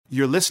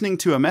You're listening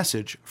to a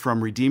message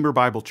from Redeemer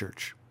Bible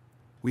Church.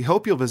 We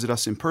hope you'll visit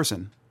us in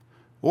person,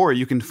 or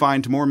you can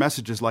find more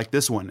messages like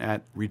this one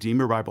at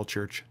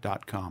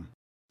redeemerbiblechurch.com.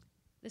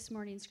 This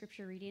morning's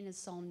scripture reading is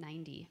Psalm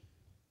 90.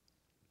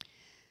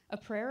 A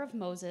prayer of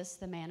Moses,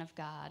 the man of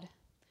God.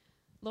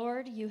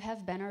 Lord, you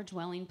have been our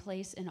dwelling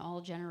place in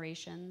all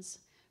generations.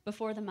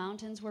 Before the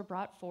mountains were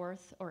brought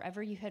forth, or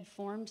ever you had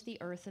formed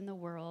the earth and the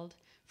world,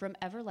 from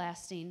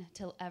everlasting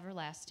till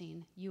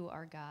everlasting, you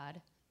are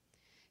God.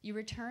 You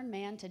return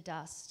man to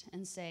dust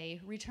and say,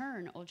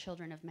 "Return, O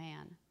children of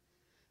man."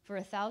 For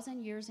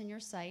 1,000 years in your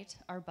sight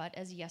are but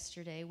as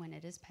yesterday when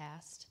it is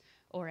past,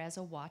 or as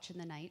a watch in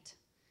the night.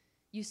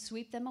 You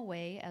sweep them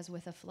away as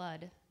with a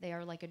flood. They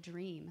are like a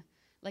dream,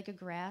 like a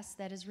grass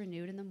that is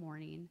renewed in the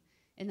morning.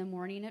 In the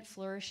morning it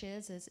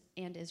flourishes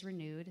and is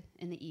renewed.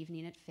 In the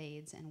evening it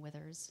fades and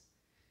withers.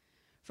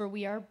 For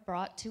we are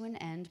brought to an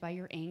end by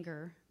your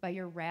anger. By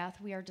your wrath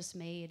we are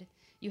dismayed.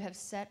 You have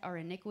set our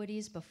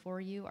iniquities before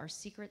you, our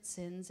secret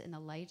sins in the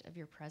light of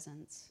your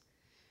presence.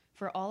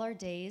 For all our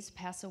days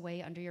pass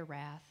away under your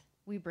wrath.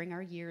 We bring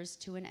our years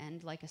to an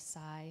end like a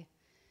sigh.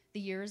 The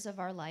years of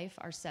our life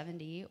are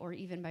 70, or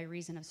even by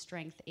reason of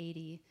strength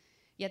 80.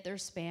 Yet their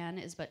span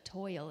is but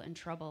toil and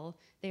trouble.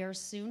 They are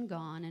soon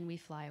gone, and we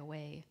fly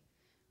away.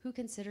 Who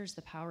considers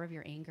the power of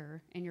your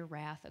anger and your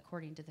wrath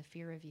according to the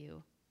fear of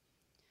you?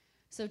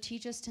 So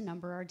teach us to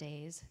number our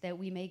days, that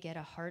we may get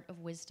a heart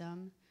of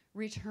wisdom.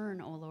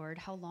 Return, O Lord,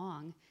 how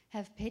long?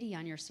 Have pity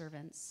on your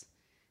servants.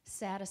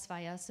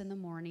 Satisfy us in the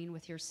morning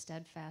with your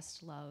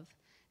steadfast love,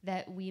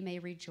 that we may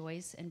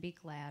rejoice and be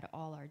glad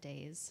all our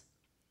days.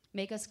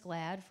 Make us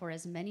glad for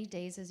as many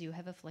days as you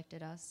have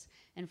afflicted us,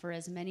 and for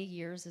as many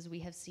years as we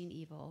have seen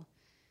evil.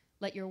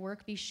 Let your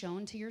work be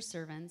shown to your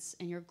servants,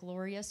 and your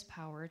glorious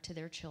power to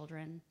their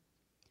children.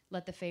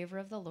 Let the favor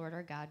of the Lord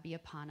our God be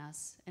upon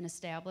us, and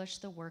establish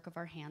the work of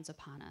our hands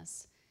upon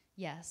us.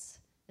 Yes,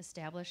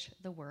 establish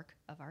the work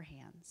of our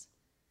hands.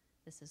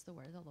 This is the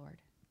word of the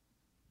Lord.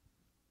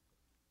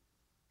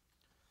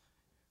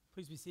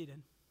 Please be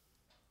seated.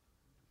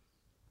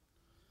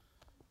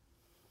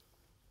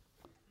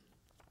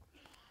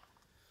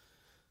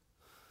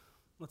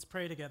 Let's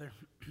pray together.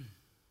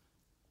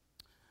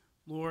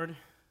 Lord,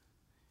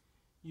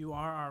 you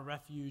are our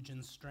refuge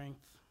and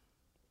strength,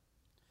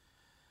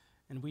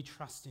 and we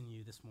trust in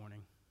you this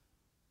morning.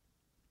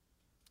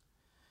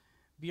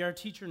 Be our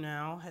teacher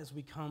now as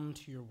we come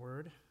to your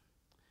word,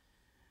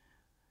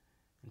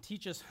 and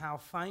teach us how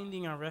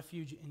finding our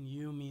refuge in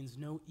you means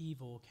no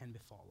evil can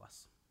befall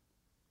us.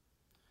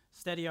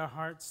 Steady our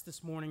hearts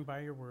this morning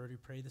by your word. We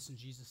pray this in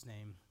Jesus'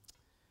 name.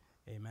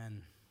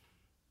 Amen.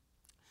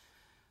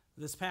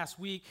 This past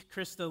week,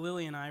 Krista,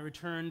 Lily, and I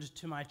returned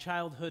to my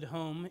childhood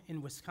home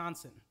in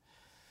Wisconsin.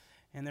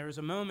 And there was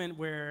a moment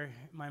where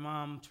my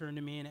mom turned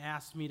to me and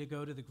asked me to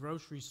go to the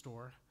grocery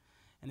store.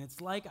 And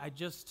it's like I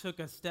just took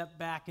a step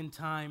back in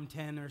time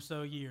 10 or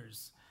so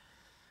years.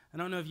 I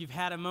don't know if you've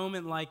had a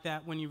moment like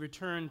that when you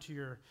return to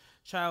your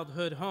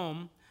childhood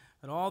home,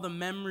 but all the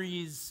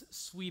memories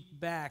sweep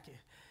back.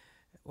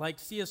 Like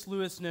C.S.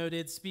 Lewis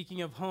noted,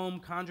 speaking of home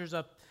conjures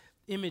up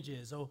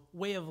images, a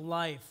way of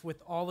life with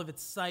all of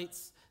its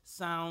sights,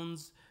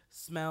 sounds,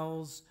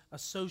 smells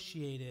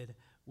associated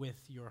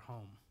with your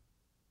home.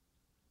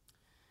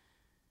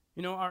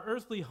 You know, our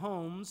earthly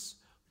homes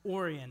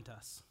orient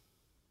us.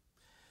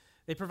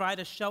 They provide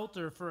a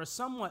shelter for a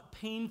somewhat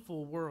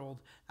painful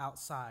world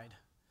outside.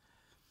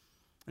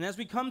 And as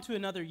we come to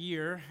another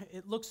year,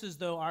 it looks as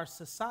though our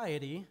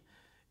society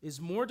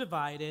is more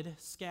divided,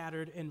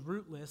 scattered, and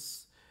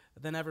rootless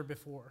than ever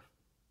before.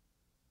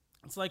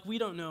 It's like we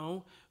don't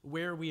know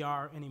where we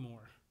are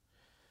anymore.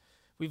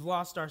 We've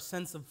lost our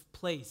sense of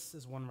place,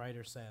 as one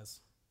writer says.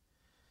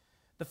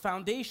 The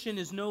foundation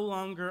is no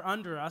longer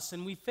under us,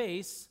 and we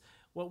face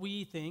what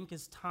we think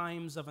is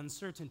times of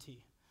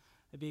uncertainty.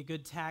 That'd be a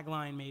good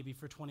tagline maybe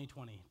for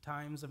 2020,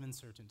 times of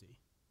uncertainty.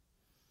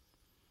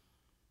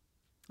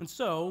 And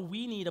so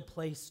we need a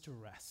place to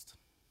rest.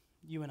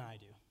 You and I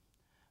do.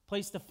 A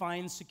place to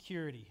find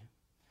security,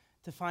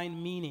 to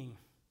find meaning,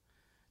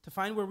 to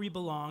find where we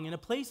belong, and a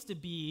place to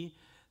be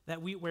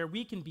where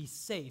we can be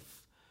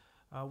safe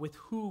with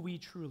who we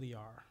truly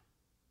are.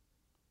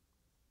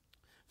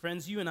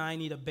 Friends, you and I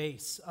need a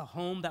base, a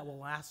home that will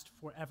last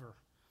forever,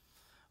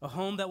 a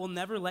home that will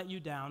never let you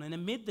down. And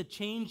amid the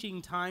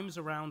changing times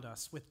around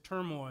us with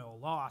turmoil,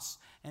 loss,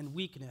 and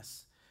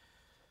weakness,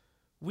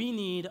 we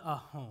need a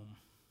home.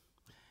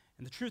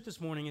 And the truth this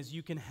morning is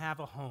you can have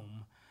a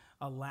home,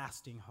 a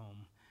lasting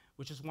home,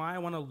 which is why I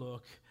want to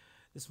look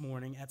this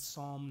morning at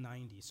Psalm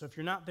 90. So if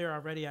you're not there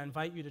already, I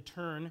invite you to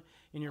turn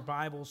in your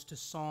Bibles to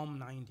Psalm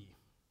 90.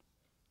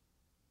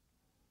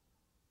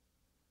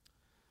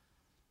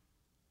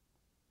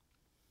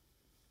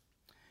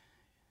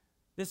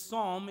 This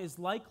psalm is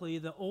likely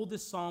the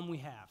oldest psalm we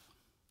have.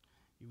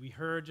 We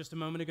heard just a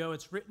moment ago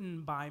it's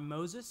written by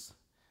Moses,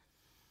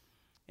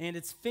 and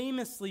it's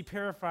famously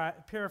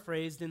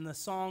paraphrased in the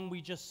song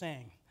we just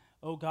sang,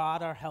 "O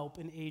God, our help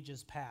in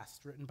ages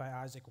past," written by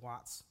Isaac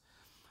Watts.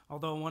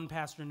 Although one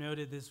pastor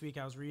noted this week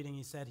I was reading,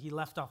 he said he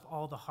left off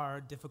all the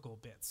hard,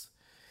 difficult bits.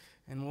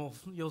 And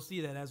you'll see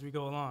that as we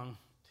go along.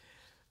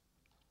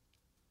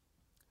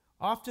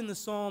 Often this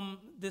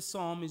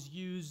psalm is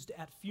used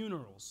at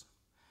funerals,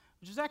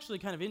 which is actually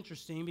kind of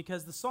interesting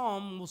because the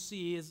psalm, we'll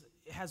see,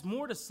 has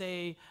more to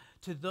say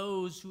to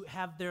those who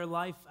have their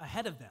life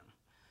ahead of them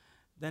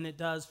than it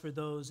does for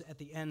those at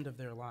the end of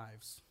their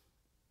lives.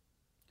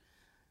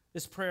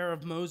 This prayer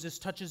of Moses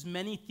touches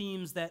many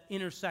themes that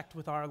intersect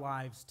with our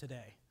lives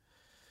today.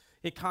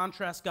 It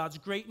contrasts God's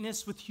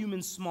greatness with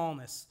human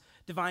smallness,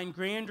 divine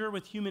grandeur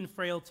with human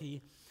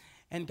frailty,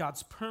 and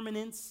God's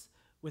permanence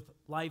with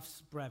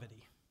life's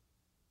brevity.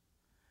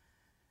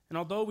 And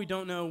although we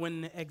don't know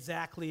when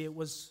exactly it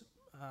was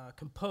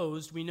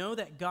composed, we know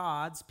that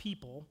God's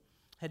people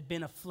had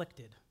been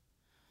afflicted.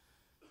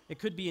 It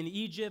could be in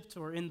Egypt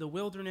or in the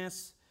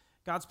wilderness.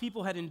 God's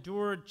people had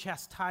endured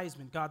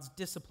chastisement, God's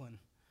discipline.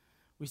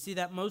 We see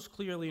that most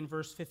clearly in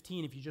verse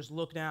 15 if you just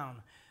look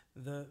down.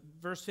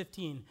 Verse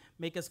 15,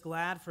 make us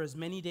glad for as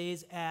many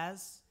days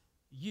as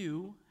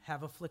you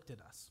have afflicted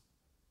us.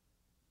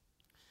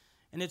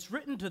 And it's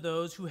written to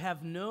those who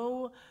have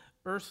no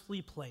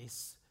earthly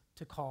place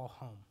to call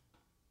home.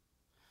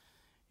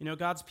 You know,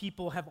 God's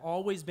people have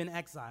always been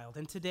exiled,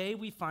 and today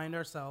we find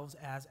ourselves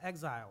as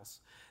exiles.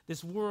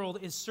 This world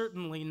is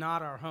certainly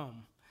not our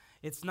home.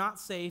 It's not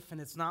safe and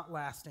it's not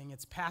lasting.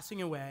 It's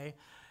passing away,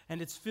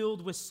 and it's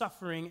filled with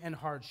suffering and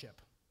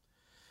hardship.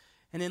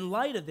 And in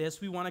light of this,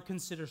 we want to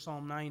consider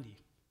Psalm 90.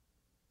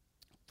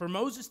 For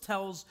Moses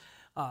tells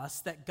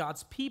us that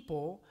God's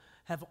people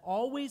have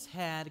always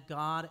had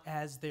God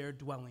as their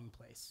dwelling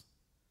place,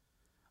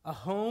 a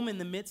home in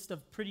the midst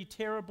of pretty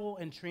terrible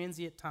and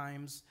transient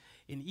times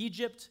in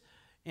Egypt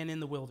and in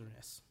the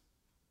wilderness.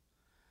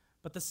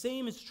 But the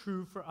same is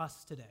true for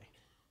us today.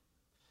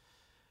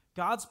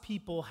 God's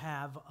people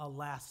have a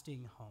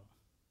lasting home.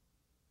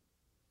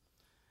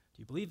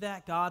 Do you believe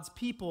that? God's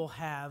people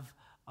have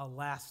a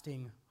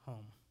lasting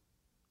home.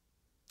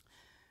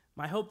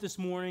 My hope this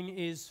morning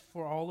is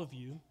for all of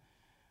you,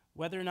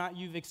 whether or not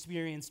you've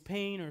experienced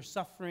pain or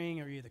suffering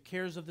or the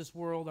cares of this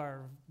world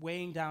are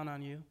weighing down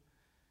on you,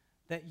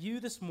 that you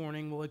this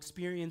morning will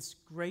experience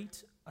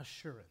great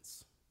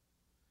assurance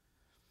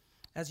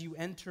as you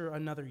enter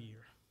another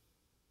year.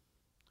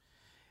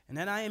 And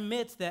then I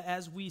admit that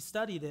as we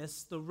study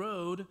this, the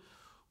road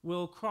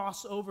will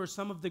cross over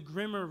some of the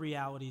grimmer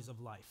realities of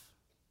life.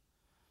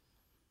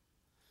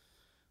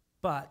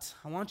 But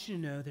I want you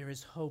to know there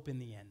is hope in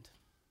the end.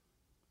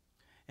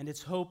 And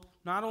it's hope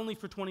not only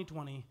for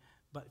 2020,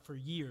 but for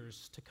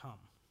years to come.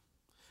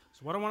 So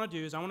what I want to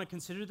do is I want to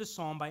consider this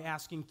psalm by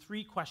asking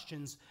 3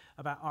 questions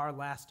about our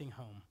lasting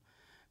home.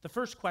 The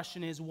first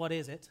question is, what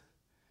is it?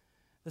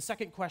 The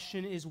second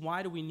question is,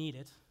 why do we need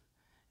it?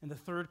 And the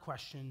third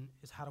question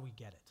is, how do we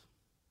get it?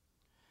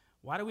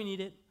 Why do we need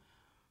it?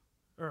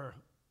 Or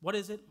what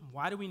is it?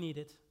 Why do we need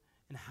it?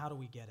 And how do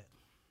we get it?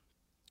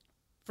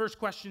 First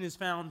question is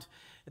found,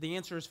 the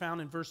answer is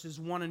found in verses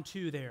 1 and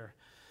 2 there.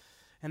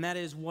 And that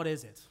is, what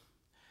is it?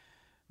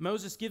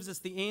 Moses gives us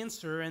the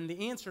answer, and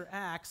the answer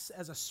acts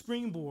as a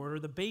springboard or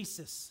the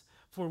basis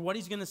for what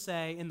he's going to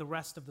say in the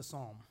rest of the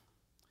psalm.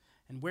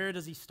 And where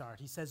does he start?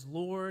 He says,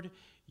 Lord,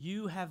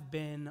 you have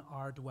been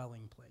our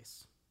dwelling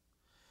place.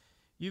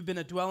 You've been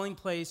a dwelling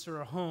place or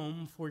a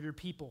home for your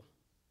people.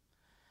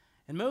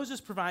 And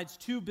Moses provides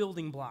 2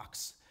 building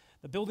blocks.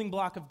 The building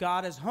block of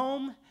God as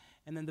home,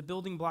 and then the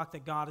building block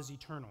that God is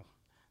eternal.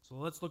 So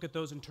let's look at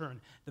those in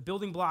turn. The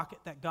building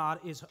block that God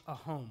is a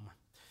home.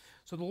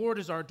 So the Lord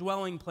is our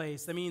dwelling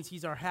place. That means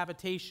he's our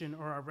habitation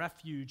or our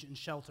refuge and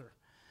shelter.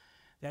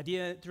 The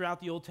idea throughout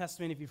the Old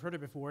Testament, if you've heard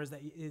it before, is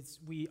that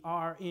we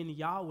are in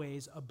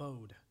Yahweh's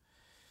abode,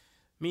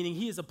 meaning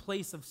he is a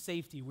place of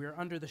safety. We are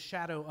under the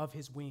shadow of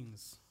his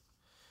wings.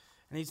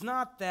 And he's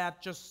not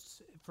that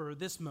just for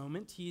this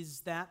moment.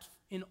 He's that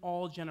in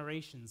all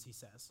generations, he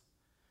says.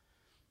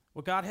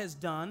 What God has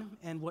done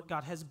and what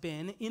God has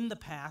been in the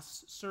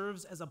past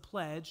serves as a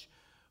pledge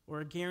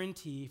or a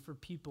guarantee for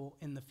people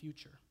in the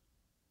future.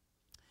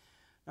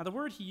 Now, the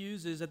word he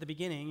uses at the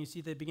beginning, you see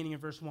at the beginning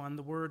of verse 1,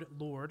 the word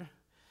Lord,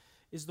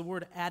 is the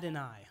word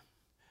Adonai,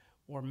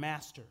 or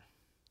master.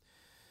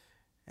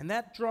 And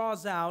that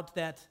draws out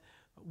that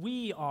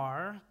we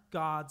are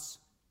God's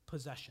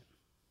possession.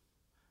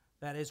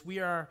 That is, we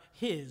are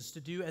his to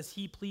do as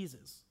he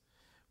pleases.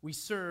 We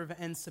serve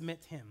and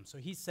submit him. So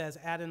he says,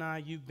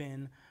 Adonai, you've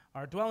been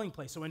our dwelling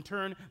place. So in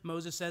turn,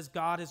 Moses says,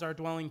 God is our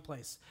dwelling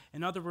place.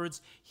 In other words,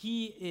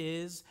 he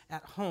is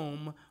at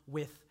home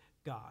with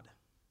God.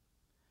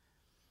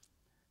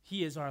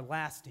 He is our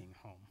lasting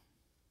home.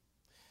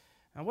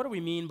 Now, what do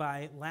we mean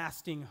by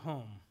lasting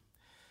home?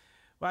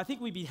 Well, I think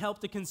we'd be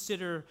helped to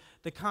consider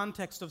the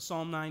context of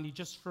Psalm 90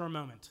 just for a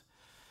moment.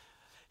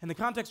 And the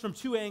context from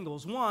 2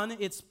 angles. One,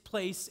 its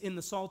place in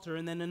the Psalter,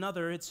 and then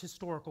another, its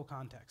historical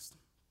context.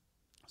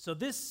 So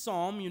this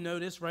psalm, you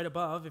notice right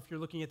above, if you're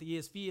looking at the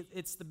ESV,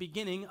 it's the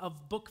beginning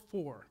of Book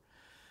 4.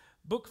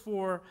 Book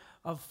 4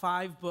 of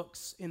 5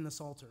 books in the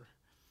Psalter.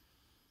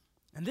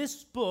 And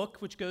this book,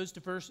 which goes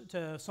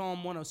to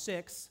Psalm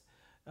 106,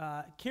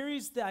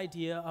 carries the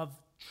idea of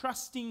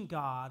trusting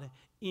God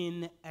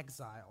in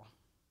exile.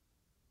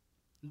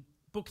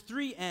 Book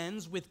 3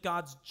 ends with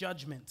God's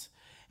judgment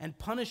and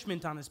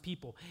punishment on his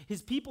people.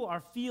 His people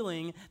are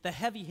feeling the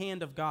heavy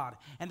hand of God,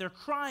 and they're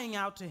crying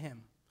out to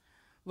him.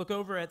 Look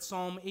over at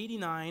Psalm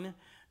 89,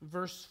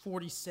 verse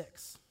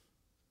 46.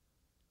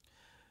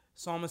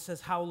 Psalmist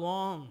says, "How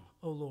long,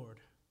 O Lord,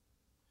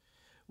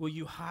 will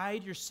you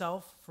hide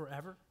yourself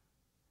forever?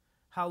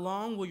 How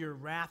long will your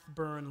wrath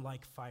burn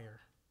like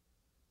fire?"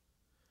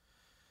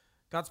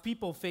 God's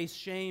people face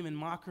shame and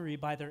mockery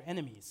by their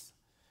enemies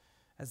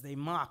as they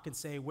mock and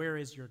say, "Where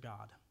is your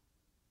God?"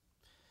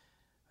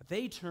 But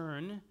they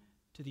turn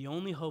to the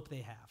only hope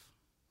they have,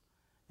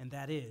 and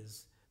that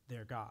is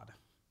their God.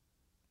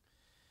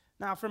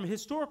 Now, from a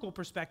historical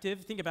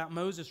perspective, think about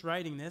Moses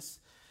writing this.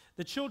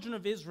 The children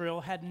of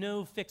Israel had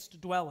no fixed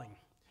dwelling.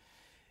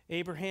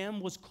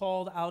 Abraham was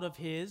called out of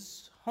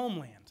his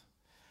homeland.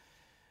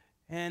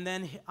 And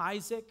then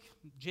Isaac,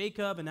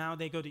 Jacob, and now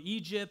they go to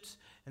Egypt,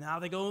 and now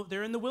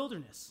they're in the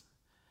wilderness.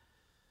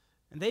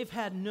 And they've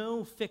had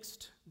no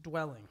fixed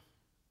dwelling.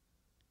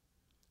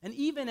 And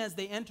even as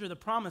they enter the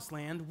promised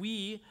land,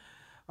 we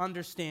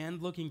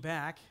understand, looking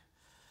back,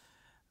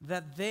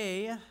 that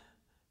they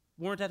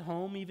weren't at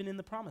home even in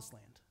the promised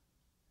land.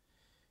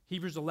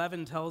 Hebrews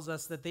 11 tells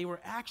us that they were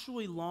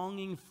actually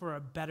longing for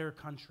a better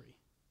country,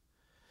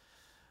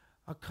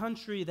 a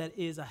country that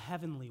is a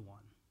heavenly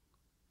one.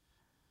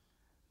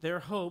 Their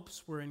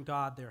hopes were in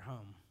God, their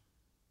home.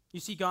 You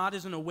see, God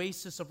is an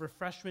oasis of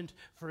refreshment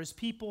for his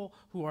people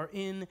who are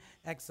in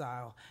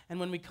exile. And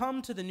when we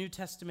come to the New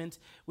Testament,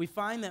 we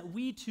find that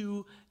we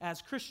too,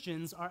 as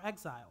Christians, are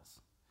exiles.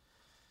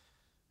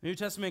 The New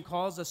Testament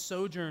calls us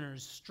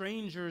sojourners,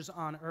 strangers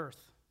on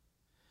earth.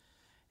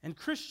 And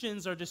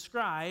Christians are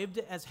described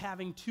as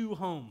having two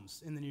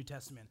homes in the New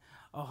Testament.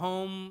 A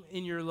home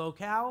in your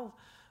locale,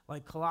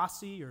 like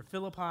Colossae or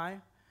Philippi.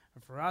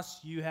 Or for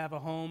us, you have a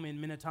home in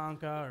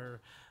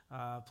Minnetonka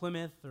or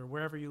Plymouth or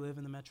wherever you live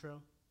in the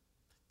metro.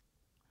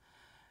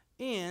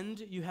 And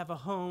you have a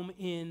home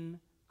in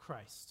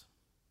Christ.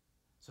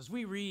 So as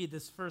we read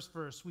this first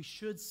verse, we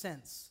should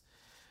sense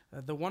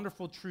the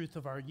wonderful truth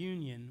of our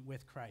union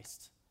with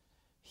Christ.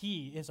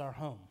 He is our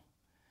home,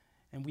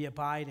 and we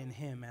abide in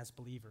him as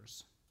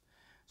believers.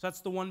 So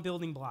that's the one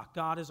building block.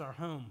 God is our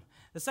home.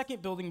 The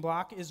second building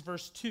block is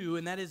verse 2,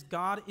 and that is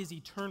God is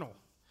eternal.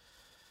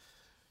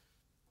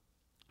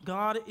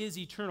 God is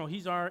eternal.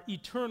 He's our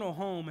eternal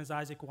home, as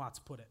Isaac Watts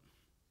put it.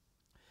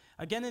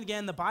 Again and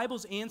again, the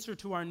Bible's answer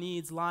to our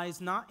needs lies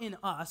not in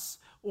us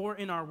or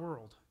in our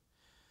world,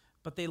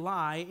 but they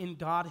lie in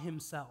God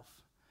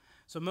himself.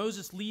 So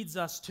Moses leads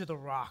us to the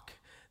rock,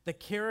 the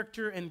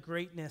character and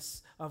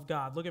greatness of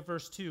God. Look at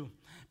verse 2.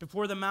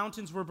 Before the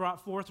mountains were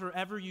brought forth, or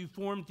ever you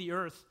formed the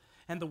earth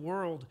and the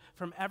world,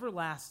 from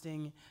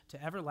everlasting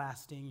to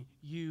everlasting,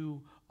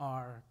 you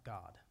are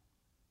God.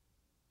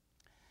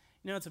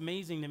 You know, it's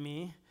amazing to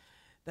me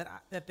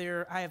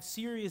that I have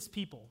serious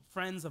people,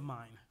 friends of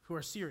mine, who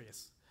are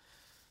serious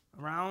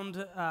around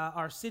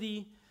our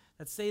city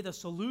that say the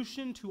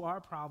solution to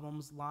our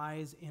problems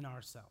lies in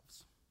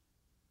ourselves,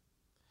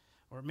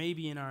 or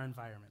maybe in our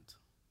environment.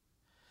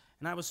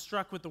 And I was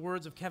struck with the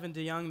words of Kevin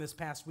DeYoung this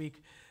past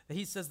week, that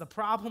he says the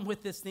problem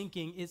with this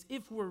thinking is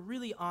if we're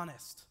really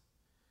honest.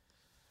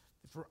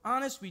 If we're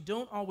honest, we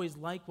don't always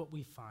like what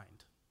we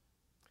find.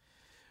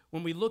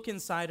 When we look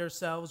inside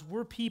ourselves,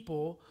 we're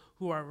people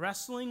who are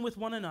wrestling with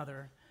one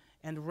another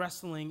and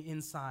wrestling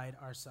inside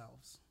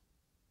ourselves.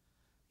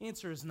 The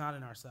answer is not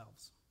in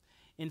ourselves.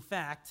 In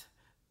fact,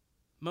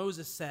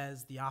 Moses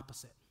says the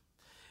opposite.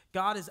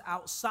 God is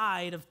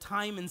outside of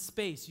time and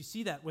space. You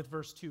see that with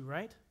verse 2,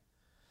 right?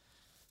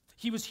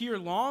 He was here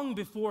long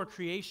before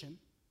creation.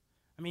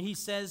 I mean, he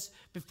says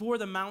before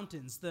the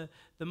mountains, the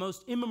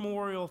most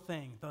immemorial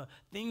thing, the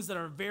things that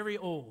are very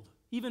old,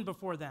 even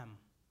before them.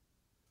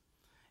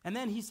 And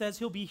then he says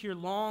he'll be here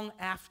long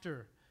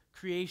after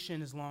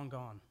creation is long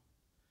gone.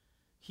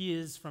 He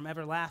is from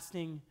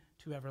everlasting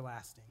to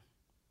everlasting.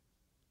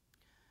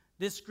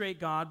 This great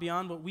God,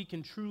 beyond what we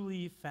can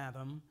truly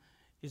fathom,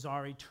 is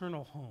our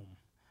eternal home,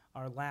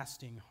 our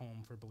lasting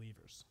home for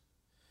believers.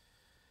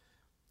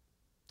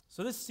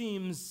 So this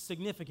seems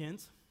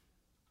significant,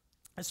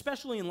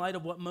 especially in light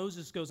of what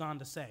Moses goes on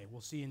to say.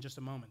 We'll see in just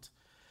a moment.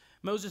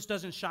 Moses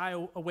doesn't shy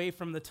away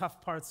from the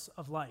tough parts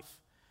of life.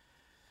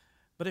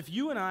 But if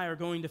you and I are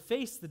going to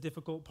face the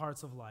difficult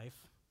parts of life,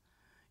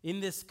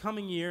 in this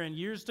coming year and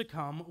years to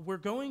come, we're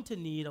going to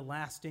need a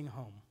lasting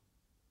home.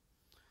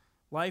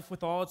 Life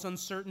with all its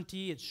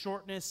uncertainty, its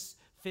shortness,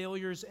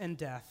 failures, and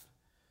death.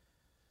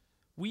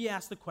 We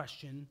ask the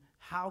question,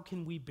 how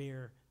can we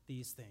bear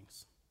these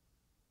things?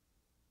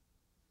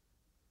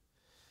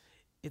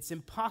 It's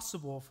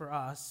impossible for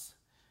us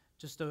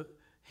just to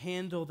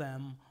handle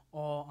them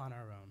all on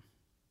our own.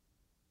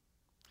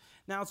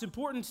 Now, it's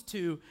important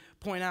to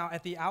point out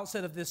at the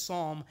outset of this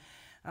psalm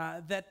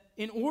that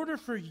in order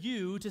for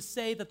you to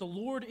say that the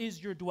Lord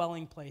is your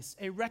dwelling place,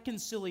 a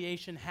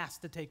reconciliation has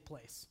to take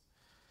place.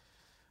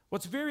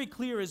 What's very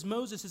clear is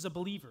Moses is a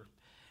believer,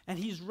 and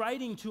he's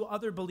writing to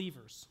other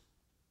believers.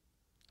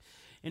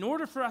 In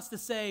order for us to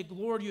say,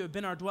 Lord, you have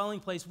been our dwelling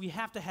place, we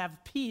have to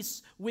have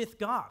peace with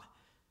God.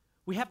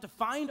 We have to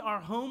find our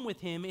home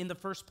with him in the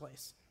first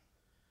place.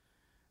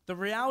 The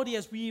reality,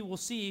 as we will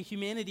see,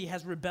 humanity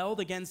has rebelled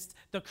against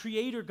the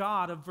creator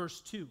God of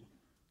verse 2.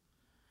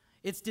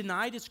 It's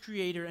denied its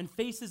creator and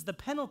faces the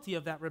penalty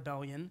of that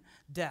rebellion,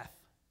 death.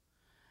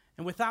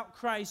 And without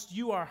Christ,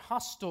 you are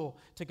hostile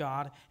to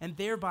God, and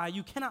thereby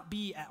you cannot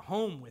be at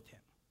home with him.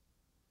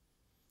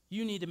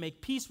 You need to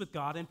make peace with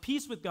God, and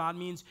peace with God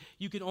means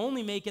you can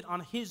only make it on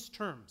his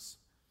terms.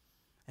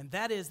 And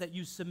that is that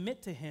you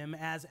submit to him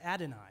as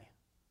Adonai.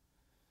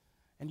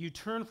 And you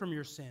turn from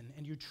your sin,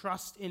 and you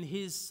trust in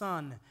his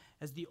Son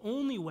as the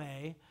only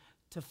way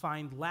to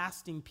find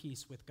lasting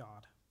peace with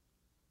God.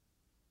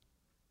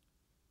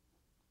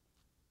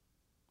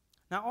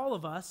 Now, all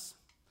of us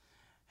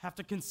have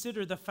to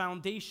consider the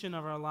foundation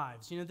of our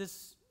lives. You know,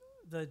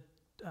 the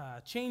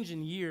change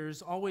in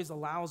years always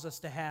allows us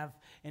to have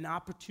an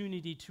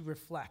opportunity to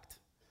reflect.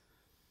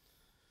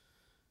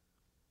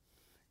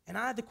 And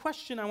the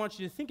question I want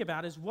you to think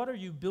about is, what are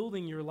you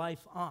building your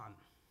life on?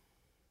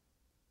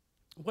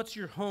 What's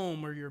your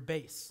home or your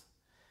base?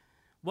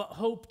 What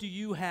hope do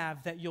you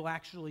have that you'll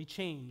actually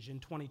change in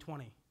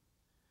 2020?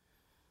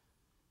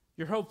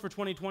 Your hope for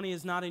 2020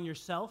 is not in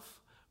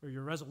yourself or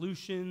your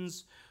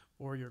resolutions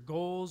or your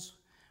goals,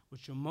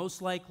 which will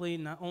most likely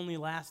not only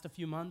last a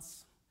few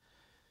months.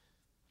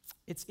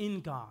 It's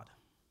in God.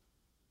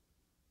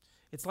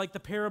 It's like the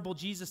parable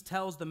Jesus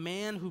tells the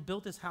man who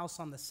built his house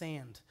on the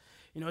sand.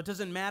 You know, it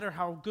doesn't matter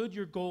how good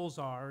your goals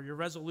are or your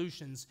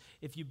resolutions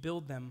if you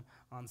build them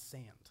on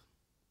sand.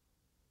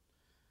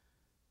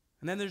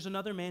 And then there's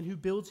another man who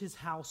builds his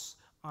house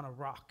on a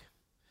rock.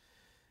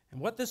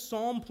 And what this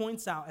psalm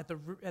points out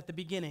at the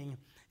beginning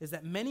is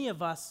that many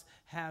of us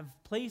have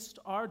placed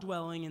our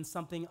dwelling in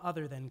something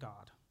other than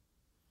God.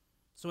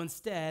 So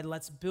instead,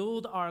 let's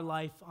build our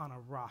life on a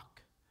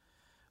rock,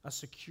 a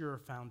secure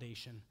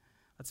foundation.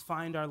 Let's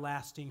find our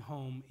lasting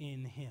home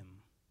in him.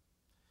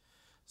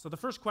 So the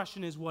first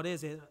question is, what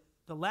is it?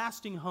 The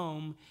lasting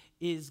home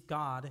is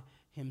God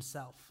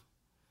himself.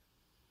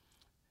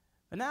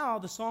 But now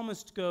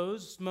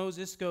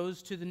Moses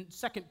goes to the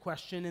second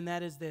question, and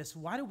that is this: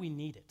 why do we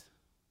need it?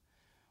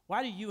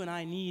 Why do you and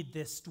I need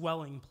this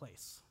dwelling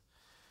place?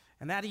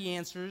 And that he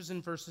answers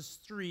in verses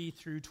 3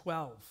 through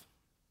 12.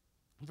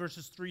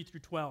 Verses 3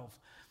 through 12.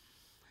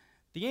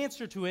 The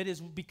answer to it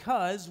is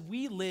because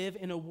we live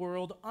in a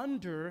world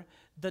under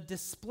the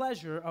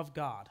displeasure of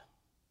God.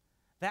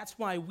 That's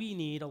why we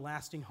need a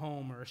lasting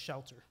home or a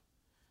shelter.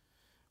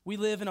 We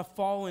live in a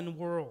fallen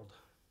world.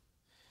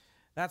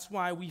 That's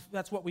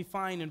what we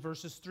find in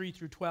verses 3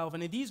 through 12.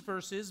 And in these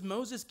verses,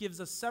 Moses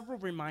gives us several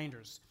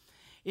reminders,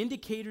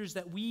 indicators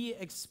that we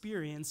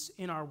experience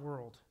in our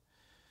world.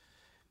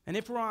 And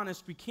if we're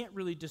honest, we can't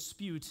really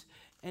dispute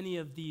any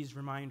of these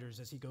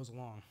reminders as he goes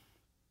along.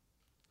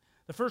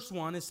 The first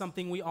one is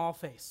something we all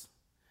face.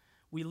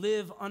 We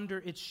live under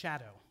its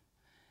shadow,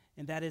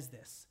 and that is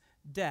this: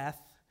 death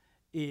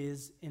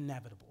is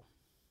inevitable.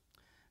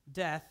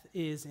 Death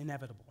is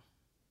inevitable.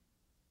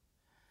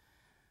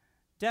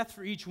 Death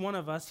for each one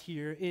of us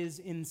here is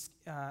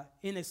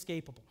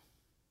inescapable.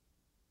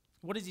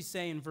 What does he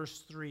say in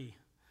verse 3?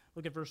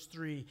 Look at verse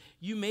 3.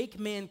 You make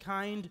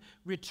mankind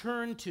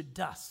return to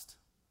dust.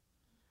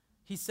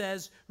 He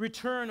says,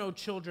 return, O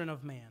children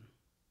of man.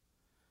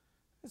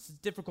 This is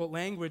difficult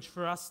language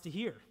for us to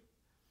hear.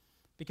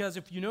 Because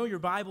if you know your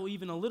Bible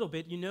even a little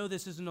bit, you know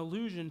this is an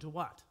allusion to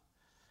what?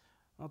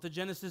 Well, to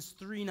Genesis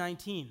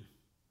 3:19.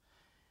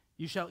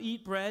 You shall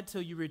eat bread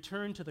till you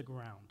return to the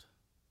ground,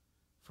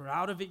 for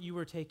out of it you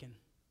were taken.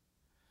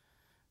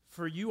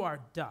 For you are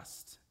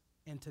dust,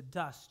 and to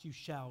dust you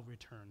shall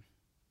return.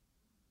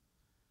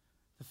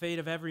 The fate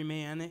of every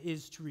man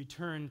is to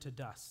return to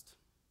dust.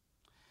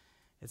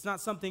 It's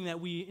not something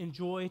that we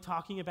enjoy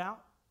talking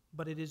about,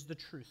 but it is the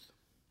truth.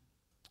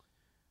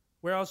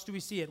 Where else do we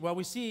see it? Well,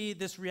 we see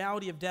this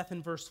reality of death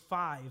in verse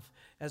 5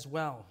 as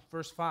well.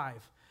 Verse 5,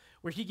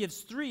 where he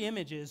gives 3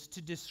 images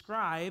to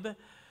describe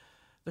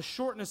the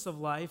shortness of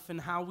life and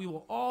how we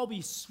will all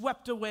be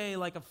swept away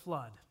like a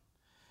flood.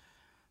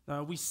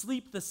 We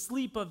sleep the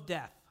sleep of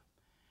death.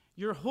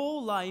 Your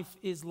whole life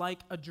is like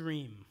a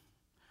dream,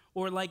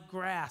 or like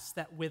grass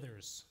that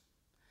withers.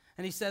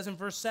 And he says in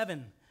verse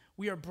 7,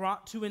 we are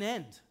brought to an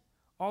end.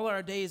 All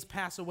our days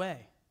pass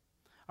away.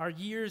 Our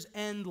years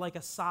end like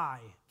a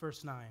sigh,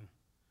 verse 9.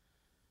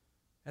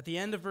 At the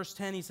end of verse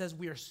 10, he says,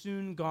 we are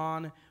soon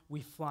gone,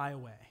 we fly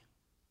away.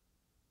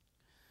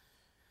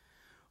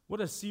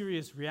 What a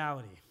serious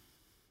reality.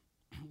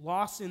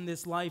 Loss in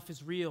this life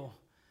is real,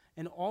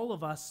 and all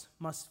of us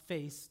must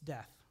face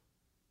death.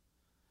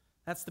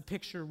 That's the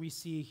picture we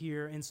see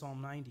here in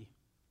Psalm 90.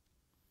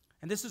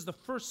 And this is the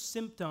first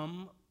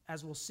symptom,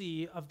 as we'll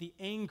see, of the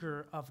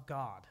anger of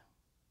God.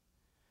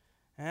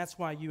 And that's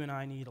why you and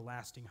I need a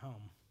lasting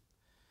home.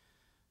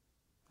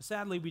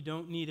 Sadly, we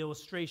don't need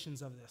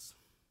illustrations of this.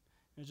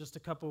 Just a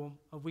couple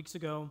of weeks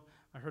ago,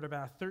 I heard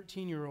about a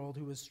 13-year-old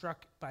who was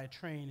struck by a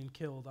train and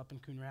killed up in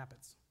Coon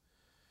Rapids.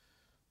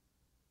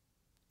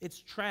 It's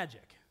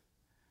tragic,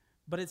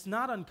 but it's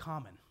not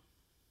uncommon.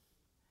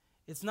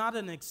 It's not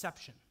an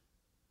exception.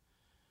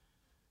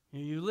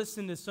 You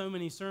listen to so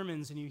many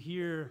sermons and you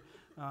hear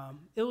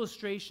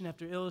illustration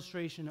after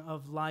illustration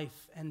of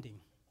life ending.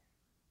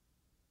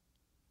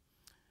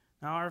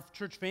 Now, our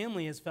church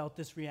family has felt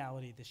this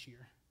reality this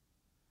year.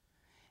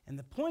 And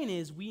the point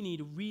is, we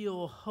need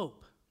real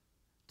hope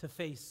to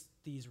face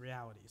these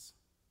realities.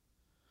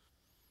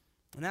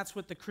 And that's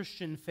what the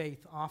Christian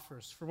faith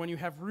offers. For when you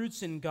have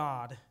roots in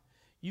God,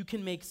 you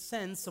can make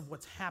sense of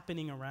what's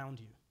happening around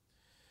you.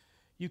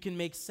 You can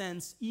make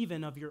sense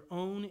even of your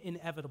own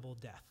inevitable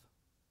death.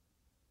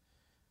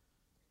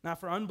 Now,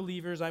 for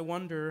unbelievers, I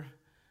wonder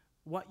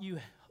what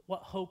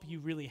hope you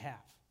really have.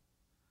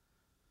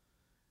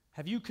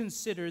 Have you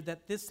considered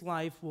that this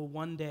life will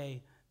one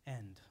day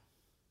end?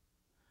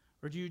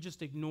 Or do you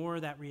just ignore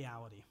that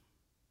reality?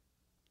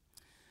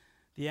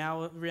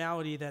 The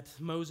reality that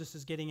Moses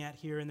is getting at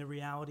here and the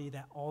reality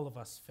that all of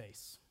us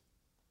face.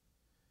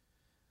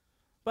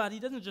 But he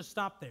doesn't just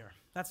stop there.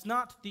 That's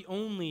not the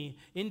only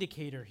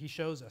indicator he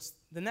shows us.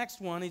 The next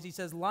one is he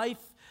says,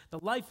 the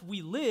life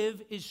we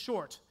live is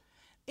short,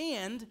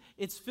 and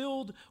it's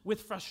filled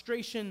with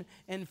frustration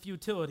and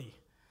futility.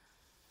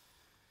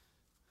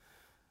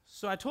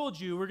 So I told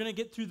you we're going to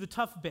get through the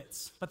tough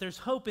bits, but there's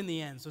hope in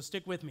the end, so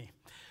stick with me.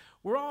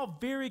 We're all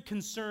very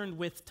concerned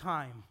with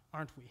time,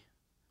 aren't we?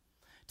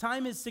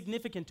 Time is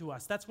significant to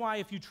us. That's why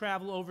if you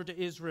travel over to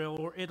Israel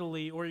or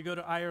Italy or you go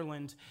to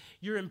Ireland,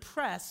 you're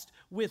impressed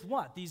with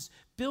what? These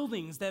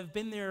buildings that have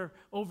been there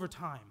over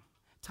time.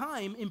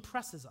 Time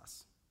impresses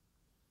us.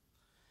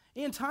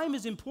 And time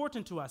is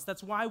important to us.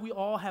 That's why we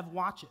all have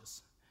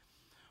watches.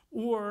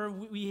 Or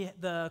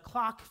the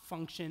clock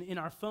function in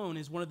our phone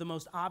is one of the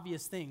most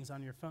obvious things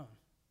on your phone.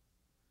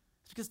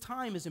 It's because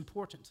time is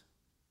important.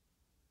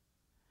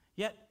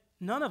 Yet,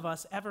 none of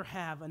us ever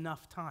have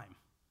enough time.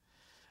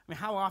 I mean,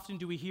 how often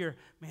do we hear,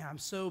 man, I'm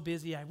so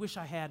busy, I wish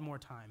I had more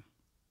time?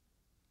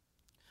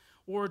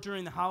 Or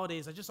during the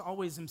holidays, I just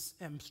always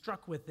am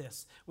struck with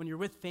this. When you're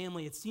with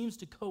family, it seems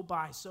to go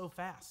by so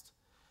fast.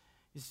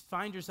 You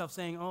find yourself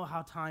saying, oh,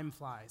 how time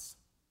flies.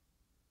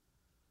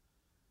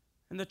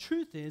 And the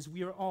truth is,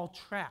 we are all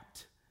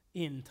trapped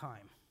in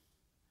time.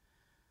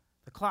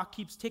 The clock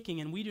keeps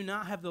ticking, and we do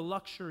not have the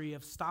luxury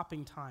of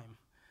stopping time.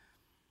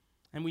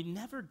 And we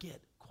never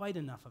get quite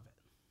enough of it.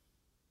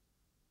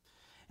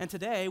 And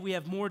today, we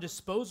have more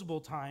disposable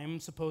time,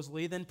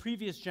 supposedly, than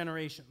previous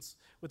generations,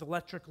 with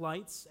electric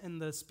lights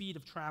and the speed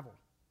of travel.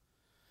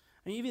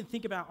 And even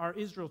think about our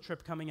Israel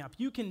trip coming up.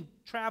 You can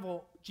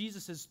travel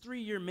Jesus'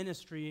 3-year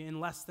ministry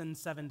in less than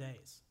 7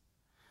 days.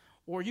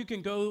 Or you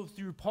can go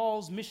through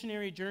Paul's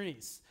missionary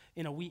journeys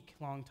in a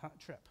week-long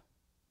trip.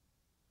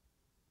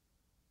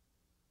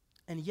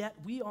 And yet,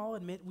 we all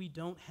admit we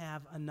don't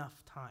have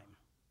enough time.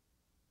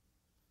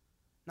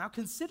 Now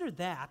consider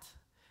that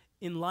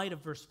in light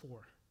of verse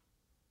 4.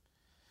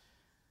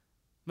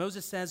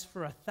 Moses says,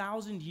 for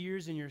 1,000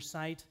 years in your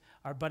sight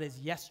are but as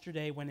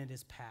yesterday when it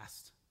is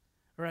past,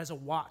 or as a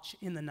watch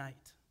in the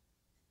night.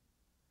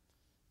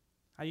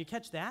 How do you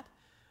catch that?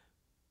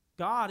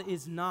 God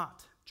is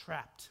not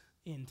trapped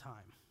in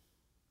time.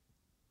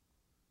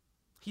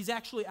 He's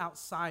actually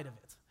outside of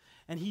it,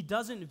 and he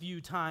doesn't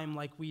view time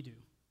like we do.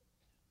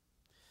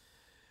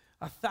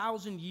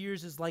 1,000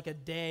 years is like a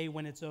day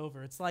when it's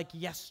over. It's like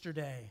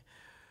yesterday.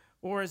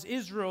 Or as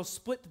Israel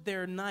split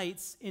their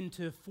nights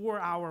into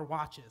 4-hour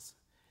watches.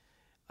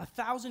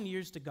 1,000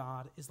 years to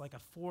God is like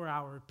a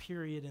 4-hour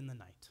period in the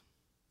night.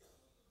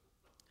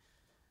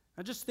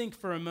 Now just think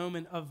for a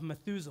moment of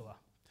Methuselah.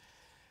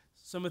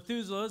 So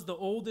Methuselah is the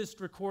oldest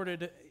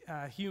recorded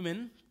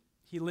human.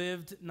 He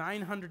lived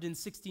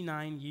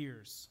 969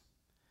 years.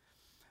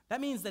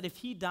 That means that if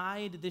he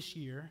died this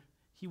year,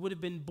 he would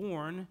have been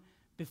born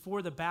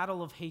before the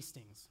Battle of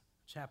Hastings,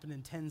 which happened in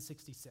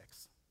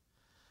 1066.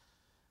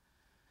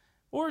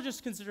 Or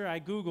just consider I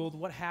Googled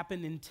what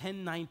happened in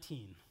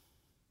 1019.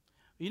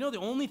 You know, the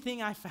only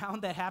thing I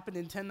found that happened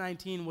in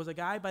 1019 was a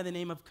guy by the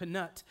name of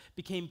Canute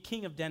became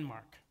king of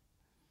Denmark.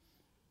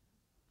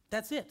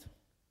 That's it.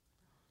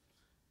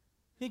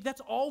 I think that's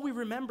all we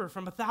remember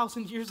from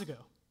 1,000 years ago.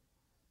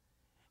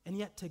 And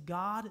yet to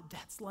God,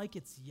 that's like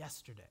it's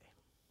yesterday.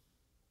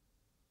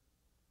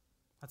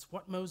 That's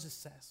what Moses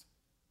says.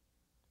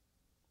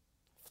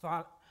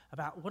 Thought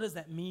about what does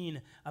that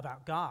mean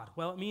about God?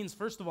 Well, it means,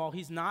 first of all,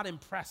 he's not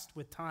impressed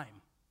with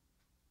time.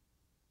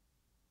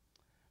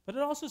 But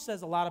it also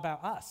says a lot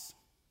about us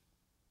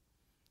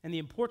and the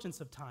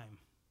importance of time.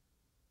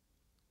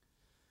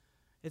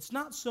 It's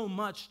not so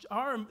much,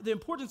 the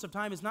importance of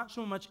time is not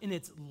so much in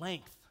its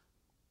length,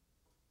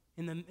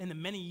 in the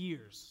many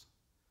years.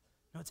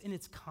 No, it's in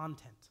its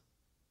content.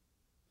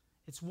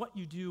 It's what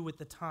you do with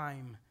the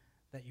time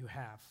that you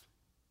have.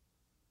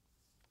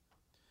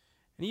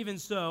 And even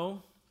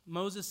so,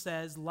 Moses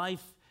says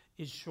life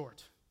is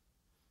short.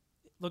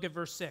 Look at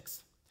verse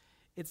 6.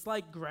 It's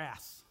like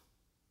grass.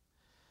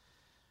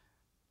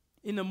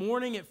 In the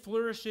morning it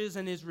flourishes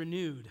and is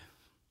renewed.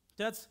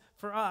 That's,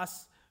 for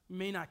us, you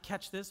may not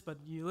catch this, but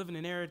you live in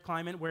an arid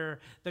climate where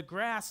the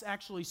grass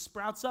actually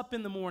sprouts up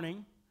in the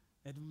morning,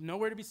 and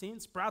nowhere to be seen,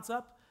 sprouts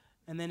up,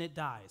 and then it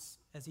dies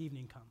as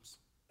evening comes.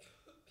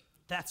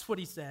 That's what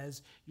he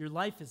says your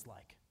life is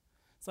like.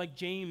 It's like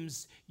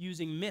James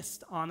using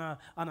mist on a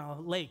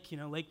lake,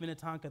 Lake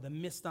Minnetonka, the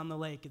mist on the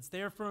lake. It's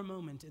there for a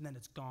moment, and then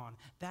it's gone.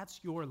 That's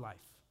your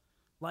life.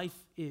 Life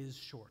is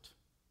short.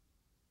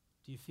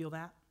 Do you feel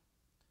that?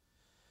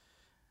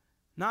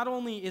 Not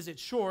only is it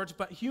short,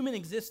 but human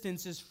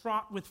existence is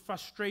fraught with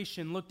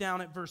frustration. Look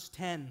down at verse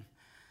 10.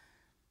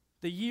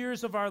 The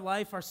years of our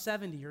life are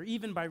 70, or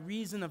even by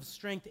reason of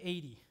strength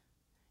 80.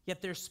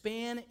 Yet their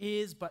span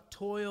is but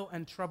toil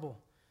and trouble.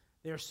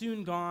 They are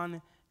soon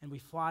gone, and we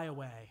fly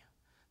away.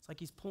 It's like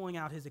he's pulling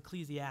out his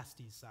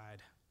Ecclesiastes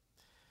side.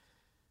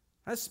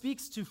 That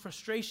speaks to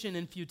frustration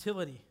and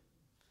futility,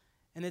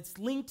 and it's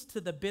linked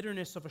to the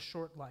bitterness of a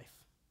short life.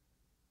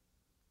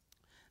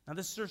 Now,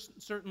 this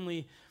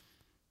certainly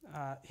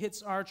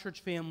hits our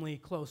church family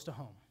close to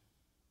home.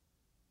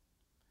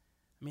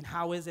 I mean,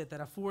 how is it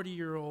that a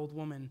 40-year-old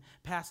woman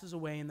passes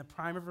away in the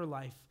prime of her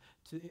life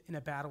in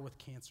a battle with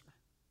cancer?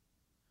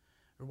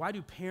 Or why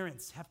do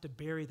parents have to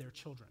bury their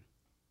children?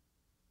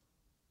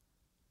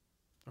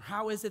 Or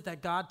how is it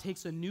that God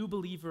takes a new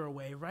believer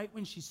away right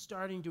when she's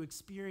starting to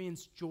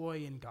experience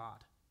joy in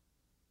God?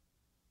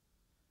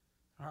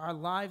 Our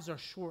lives are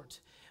short,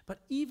 but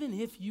even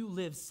if you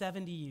live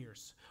 70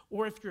 years,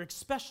 or if you're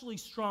especially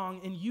strong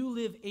and you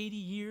live 80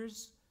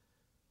 years,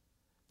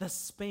 the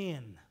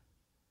span,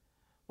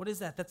 what is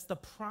that? That's the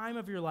prime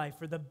of your life,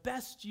 or the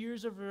best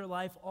years of your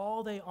life.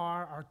 All they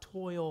are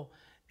toil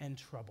and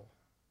trouble,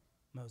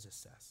 Moses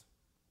says.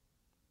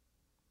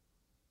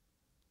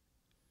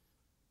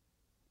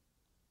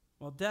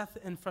 Well, death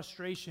and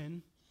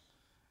frustration,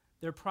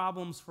 they're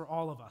problems for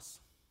all of us.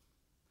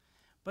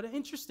 But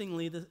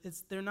interestingly,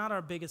 they're not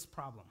our biggest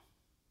problem.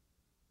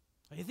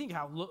 You think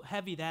how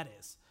heavy that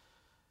is.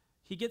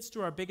 He gets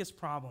to our biggest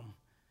problem.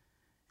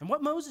 And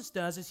what Moses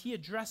does is he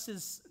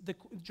addresses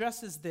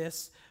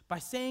this by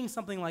saying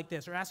something like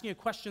this, or asking a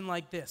question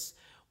like this.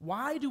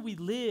 Why do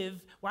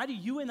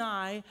you and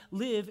I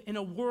live in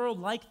a world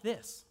like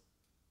this?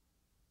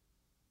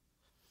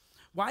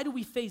 Why do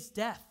we face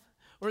death,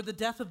 or the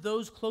death of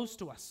those close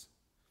to us?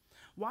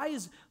 Why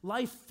is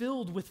life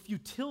filled with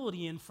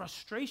futility and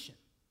frustration?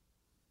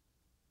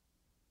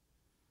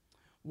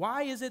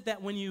 Why is it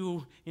that when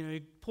you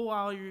pull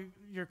out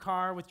your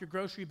car with your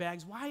grocery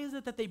bags, why is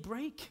it that they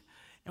break?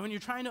 And when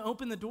you're trying to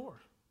open the door?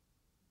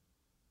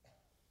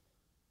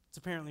 It's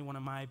apparently one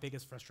of my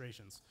biggest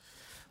frustrations.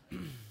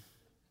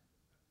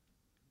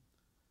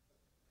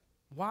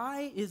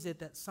 Why is it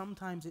that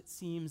sometimes it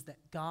seems that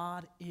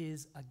God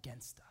is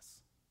against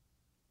us?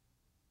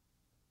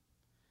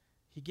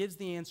 He gives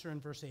the answer in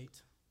verse 8.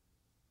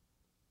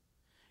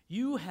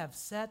 You have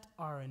set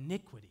our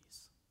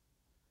iniquities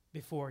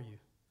before you,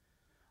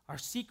 our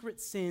secret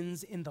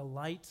sins in the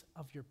light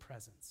of your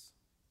presence.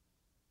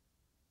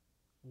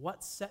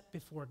 What's set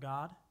before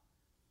God?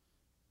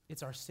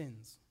 It's our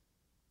sins.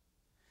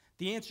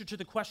 The answer to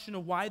the question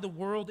of why the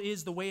world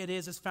is the way it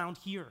is found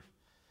here.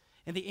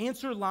 And the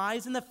answer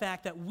lies in the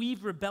fact that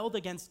we've rebelled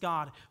against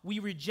God. We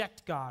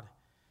reject God.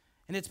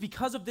 And it's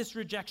because of this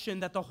rejection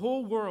that the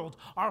whole world,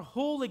 our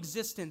whole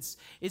existence,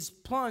 is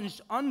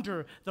plunged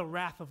under the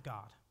wrath of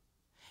God.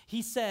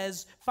 He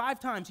says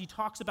 5 times, he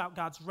talks about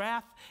God's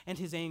wrath and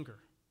his anger.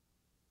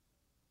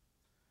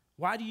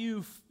 Why do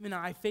you and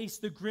I face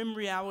the grim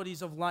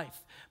realities of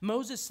life?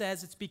 Moses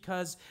says it's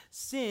because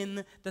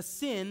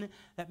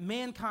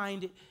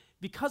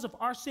because of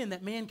our sin,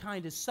 that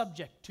mankind is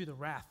subject to the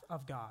wrath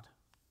of God.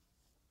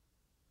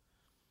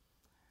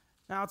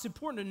 Now, it's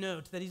important to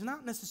note that he's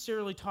not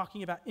necessarily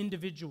talking about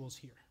individuals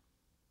here.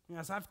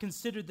 As I've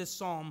considered this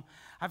psalm,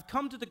 I've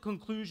come to the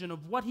conclusion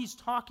of what he's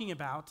talking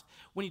about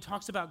when he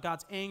talks about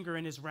God's anger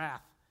and his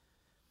wrath.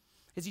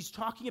 Is he's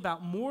talking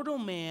about mortal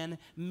man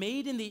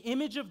made in the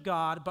image of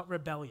God but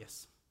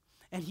rebellious.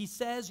 And he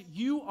says,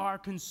 you are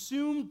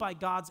consumed by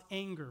God's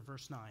anger,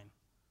 verse 9.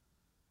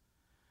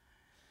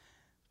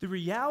 The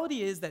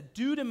reality is that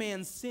due to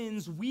man's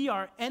sins, we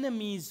are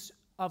enemies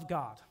of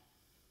God.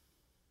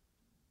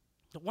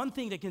 The one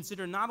thing to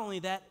consider, not only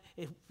that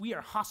if we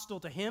are hostile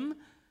to him,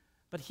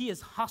 but he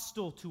is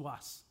hostile to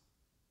us.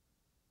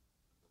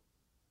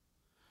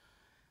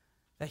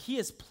 That he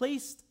has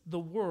placed the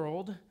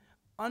world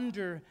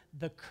under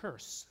the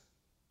curse.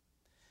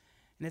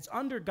 And it's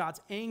under God's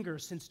anger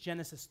since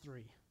Genesis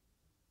 3.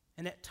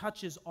 And it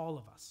touches all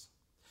of us.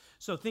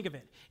 So think of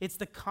it. It's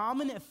the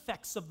common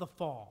effects of the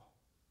fall.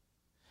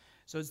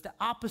 So it's the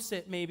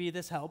opposite, maybe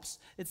this helps.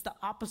 It's the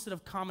opposite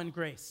of common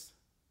grace.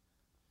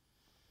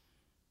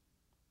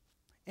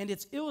 And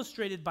it's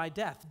illustrated by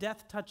death.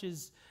 Death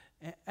touches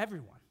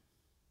everyone.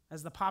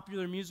 As the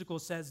popular musical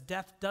says,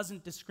 death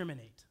doesn't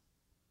discriminate.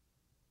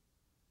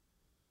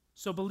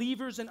 So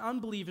believers and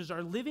unbelievers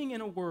are living in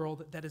a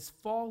world that is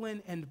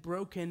fallen and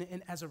broken,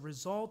 and as a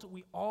result,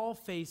 we all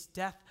face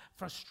death,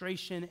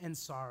 frustration, and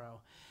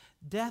sorrow.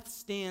 Death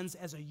stands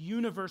as a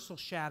universal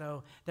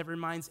shadow that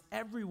reminds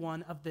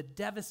everyone of the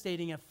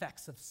devastating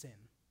effects of sin.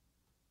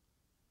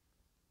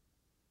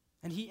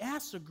 And he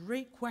asks a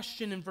great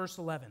question in verse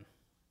 11.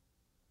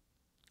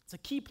 It's a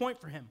key point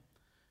for him.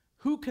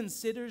 Who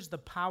considers the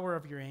power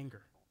of your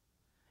anger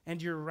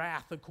and your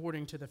wrath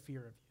according to the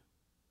fear of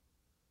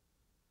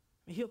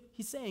you?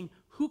 He's saying,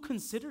 who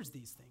considers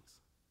these things?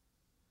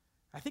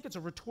 I think it's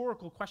a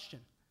rhetorical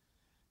question.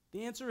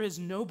 The answer is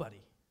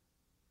nobody.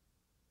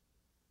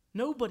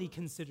 Nobody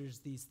considers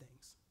these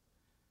things.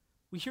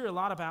 We hear a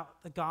lot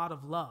about the God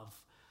of love.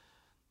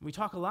 We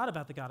talk a lot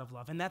about the God of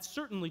love, and that's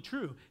certainly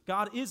true.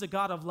 God is a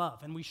God of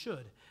love, and we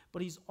should,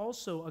 but he's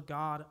also a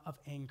God of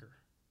anger.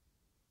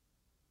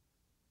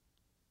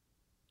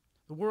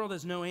 The world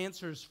has no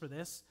answers for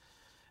this.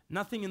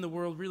 Nothing in the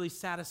world really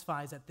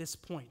satisfies at this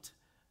point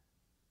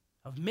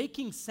of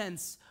making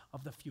sense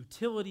of the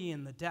futility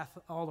and the death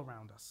all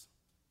around us.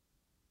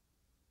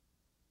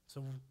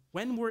 So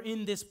when we're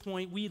in this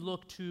point, we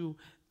look to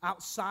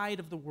outside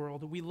of the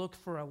world, we look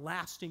for a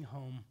lasting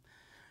home.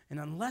 And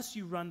unless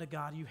you run to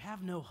God, you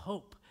have no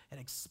hope at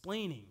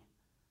explaining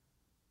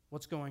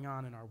what's going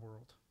on in our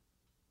world.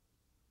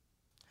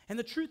 And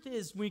the truth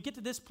is, when we get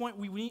to this point,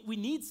 we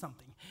need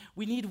something.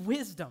 We need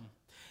wisdom.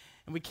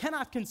 And we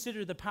cannot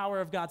consider the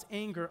power of God's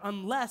anger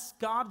unless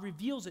God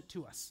reveals it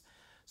to us.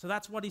 So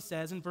that's what he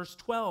says in verse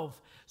 12.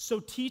 So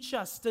teach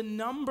us to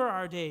number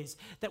our days,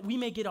 that we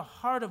may get a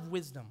heart of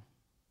wisdom.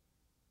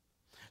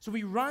 So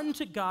we run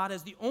to God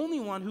as the only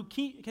one who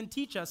can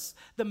teach us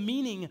the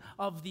meaning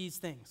of these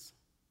things.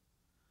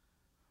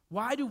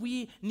 Why do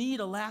we need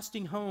a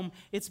lasting home?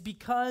 It's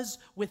because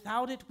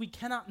without it, we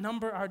cannot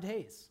number our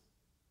days.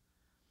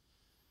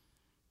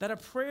 That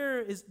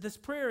this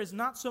prayer is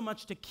not so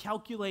much to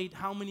calculate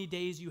how many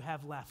days you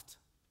have left,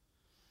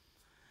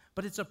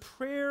 but it's a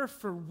prayer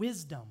for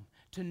wisdom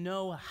to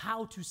know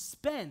how to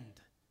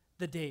spend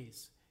the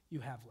days you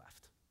have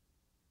left.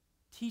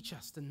 Teach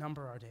us to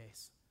number our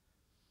days.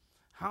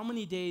 How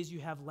many days you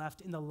have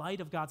left in the light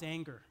of God's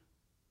anger?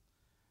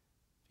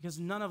 Because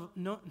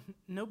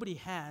nobody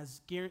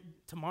has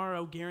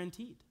tomorrow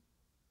guaranteed.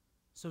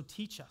 So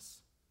teach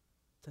us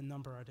to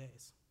number our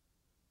days.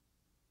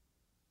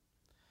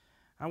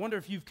 I wonder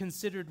if you've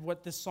considered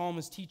what this psalm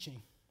is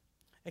teaching,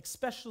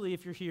 especially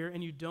if you're here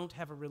and you don't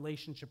have a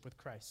relationship with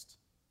Christ.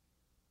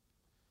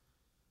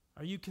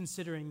 Are you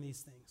considering these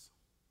things?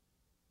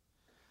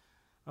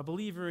 A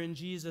believer in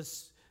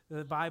Jesus,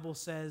 the Bible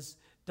says,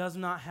 does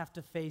not have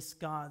to face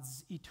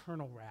God's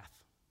eternal wrath.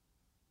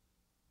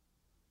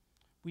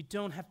 We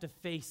don't have to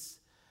face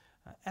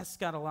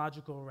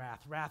eschatological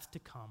wrath to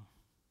come.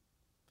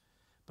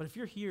 But if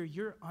you're here,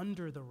 you're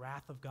under the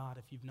wrath of God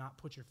if you've not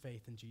put your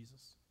faith in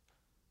Jesus.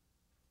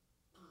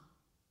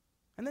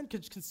 And then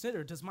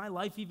consider, does my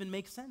life even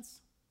make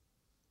sense?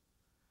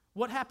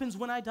 What happens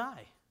when I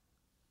die?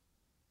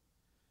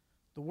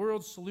 The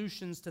world's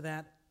solutions to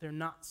that, they're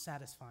not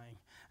satisfying.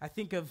 I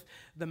think of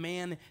the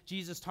man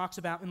Jesus talks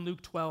about in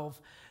Luke 12.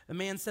 The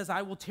man says,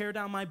 I will tear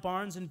down my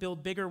barns and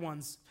build bigger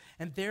ones,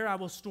 and there I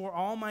will store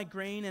all my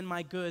grain and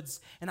my goods.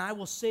 And I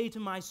will say to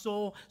my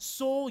soul,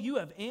 soul, you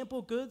have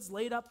ample goods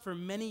laid up for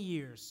many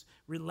years.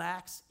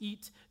 Relax,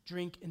 eat,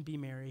 drink, and be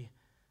merry.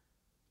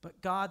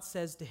 But God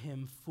says to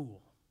him,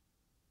 fool,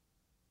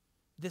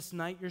 this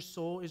night your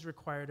soul is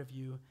required of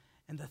you,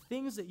 and the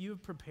things that you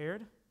have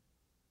prepared,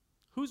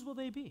 whose will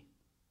they be?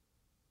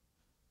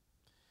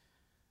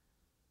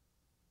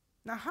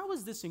 Now, how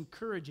is this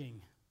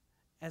encouraging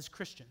as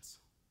Christians?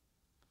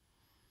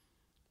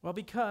 Well,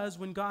 because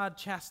when God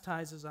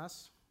chastises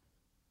us,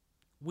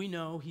 we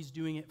know he's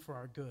doing it for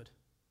our good.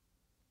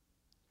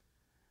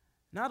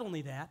 Not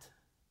only that,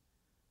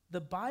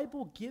 the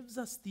Bible gives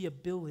us the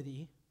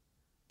ability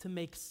to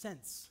make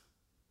sense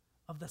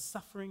of the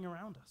suffering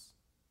around us.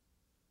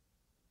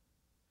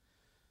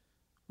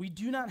 We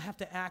do not have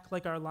to act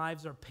like our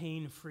lives are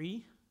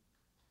pain-free.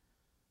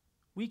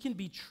 We can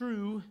be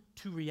true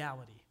to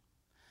reality.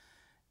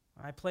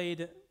 I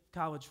played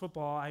college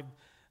football.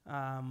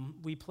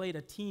 We played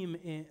a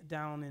team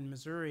down in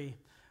Missouri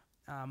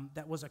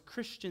that was a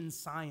Christian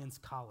Science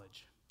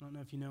college. I don't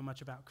know if you know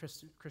much about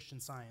Christian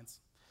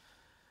Science.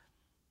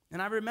 And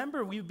I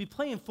remember we would be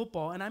playing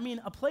football, and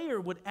a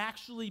player would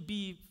actually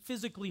be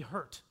physically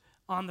hurt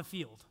on the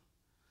field.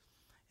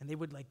 And they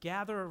would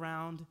gather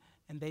around,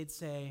 and they'd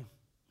say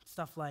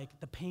stuff like,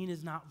 the pain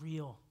is not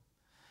real.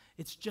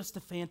 It's just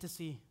a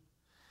fantasy.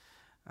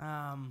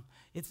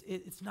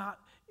 It's not,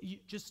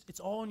 it's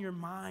all in your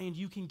mind.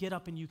 You can get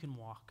up and you can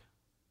walk.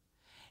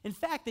 In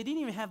fact, they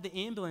didn't even have the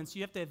ambulance.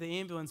 You have to have the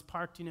ambulance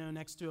parked,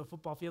 next to a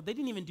football field. They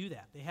didn't even do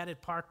that. They had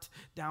it parked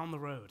down the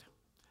road.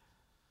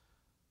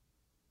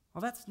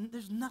 Well,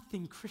 there's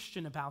nothing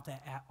Christian about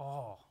that at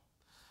all.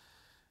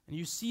 And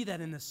you see that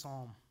in this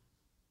psalm.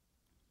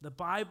 The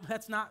Bible,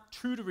 that's not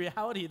true to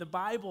reality. The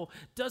Bible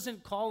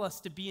doesn't call us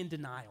to be in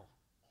denial.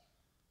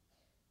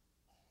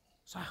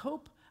 So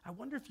I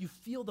wonder if you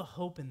feel the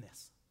hope in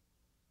this.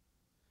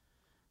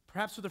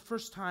 Perhaps for the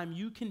first time,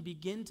 you can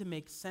begin to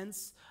make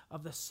sense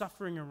of the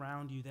suffering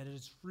around you, that it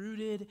is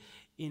rooted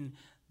in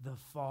the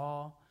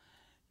fall,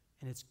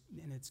 and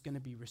it's going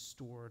to be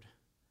restored.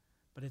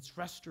 But its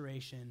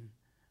restoration,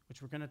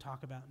 which we're going to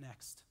talk about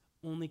next,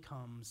 only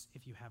comes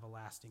if you have a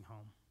lasting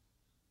home.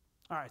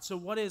 All right, so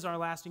what is our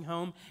lasting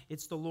home?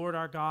 It's the Lord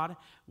our God.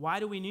 Why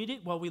do we need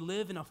it? Well, we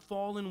live in a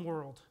fallen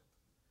world.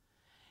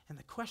 And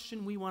the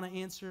question we want to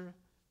answer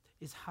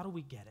is, how do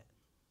we get it?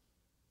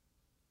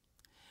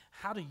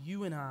 How do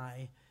you and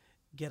I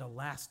get a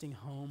lasting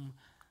home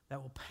that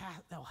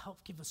will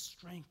help give us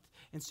strength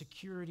and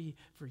security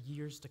for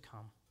years to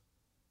come?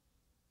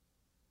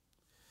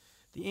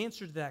 The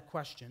answer to that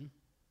question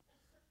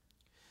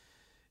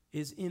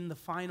is in the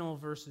final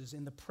verses,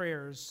 in the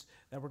prayers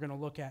that we're going to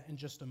look at in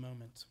just a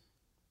moment.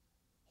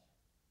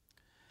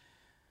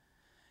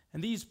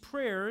 And these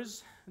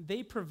prayers,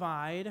 they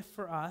provide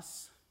for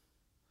us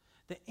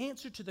the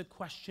answer to the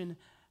question,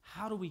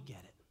 how do we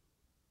get it?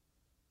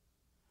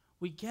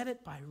 We get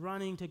it by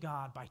running to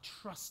God, by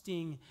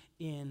trusting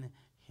in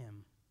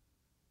Him.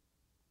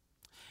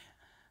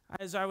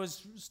 As I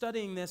was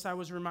studying this, I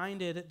was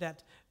reminded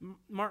that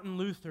Martin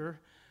Luther,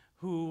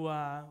 who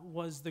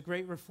was the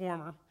great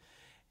reformer,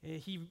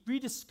 he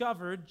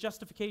rediscovered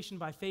justification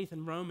by faith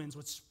in Romans,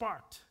 which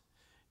sparked,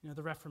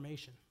 the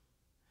Reformation.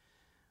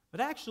 But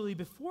actually,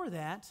 before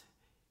that,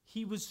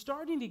 he was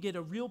starting to get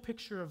a real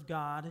picture of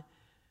God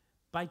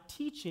by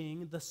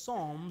teaching the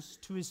Psalms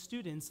to his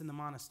students in the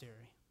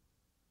monastery.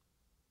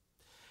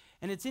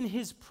 And it's in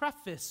his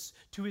preface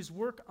to his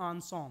work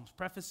on Psalms,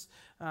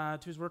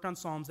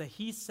 that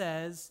he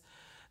says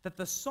that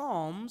the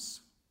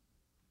Psalms,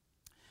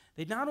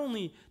 they not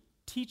only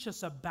teach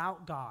us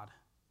about God.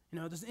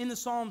 In the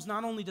Psalms,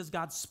 not only does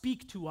God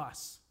speak to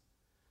us,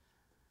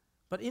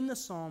 but in the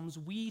Psalms,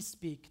 we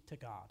speak to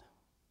God.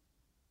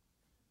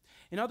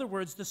 In other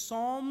words, the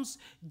Psalms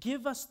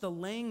give us the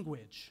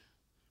language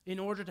in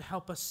order to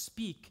help us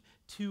speak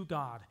to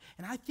God.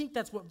 And I think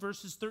that's what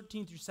verses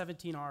 13 through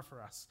 17 are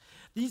for us.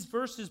 These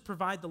verses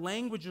provide the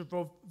language of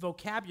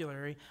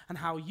vocabulary on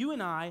how you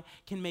and I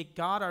can make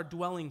God our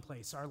dwelling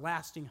place, our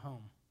lasting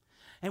home.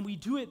 And we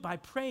do it by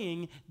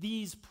praying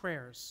these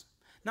prayers,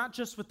 not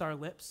just with our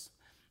lips,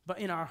 but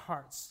in our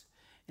hearts,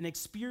 and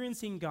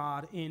experiencing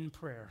God in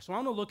prayer. So I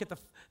want to look at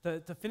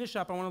to finish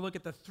up, I want to look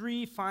at the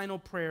three final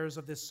prayers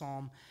of this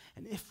psalm,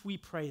 and if we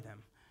pray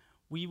them,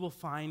 we will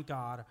find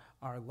God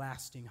our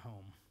lasting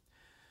home.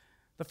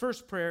 The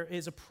first prayer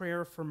is a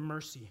prayer for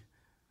mercy.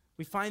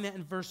 We find that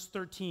in verse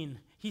 13.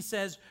 He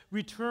says,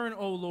 "Return,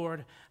 O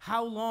Lord,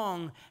 how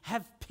long?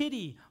 Have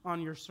pity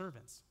on your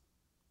servants."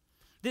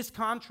 This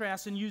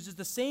contrasts and uses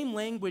the same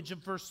language of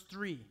verse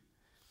 3.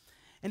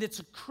 And it's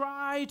a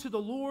cry to the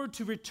Lord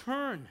to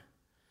return.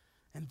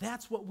 And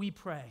that's what we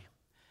pray.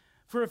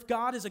 For if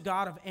God is a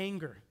God of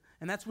anger,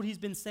 and that's what he's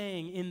been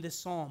saying in this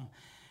psalm,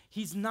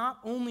 he's not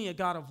only a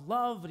God of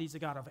love, but he's a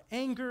God of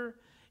anger.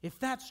 If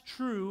that's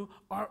true,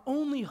 our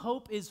only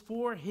hope is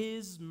for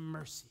his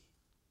mercy.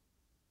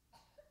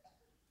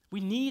 We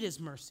need his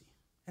mercy.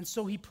 And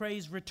so he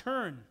prays,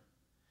 return.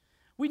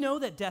 We know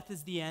that death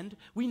is the end.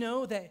 We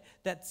know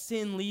that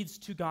sin leads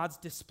to God's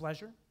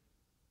displeasure.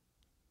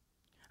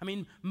 I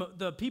mean,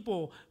 the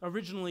people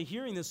originally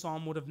hearing this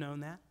psalm would have known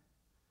that.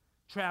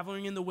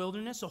 Traveling in the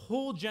wilderness, a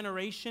whole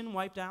generation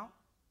wiped out.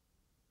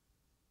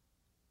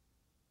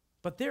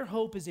 But their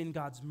hope is in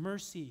God's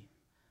mercy.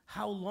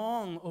 How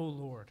long, O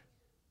Lord?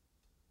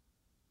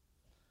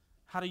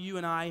 How do you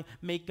and I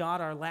make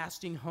God our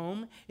lasting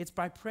home? It's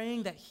by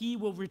praying that he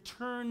will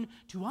return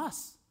to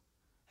us,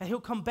 that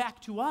he'll come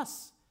back to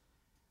us.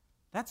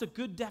 That's a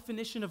good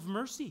definition of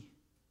mercy.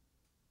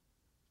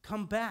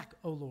 Come back,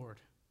 O Lord.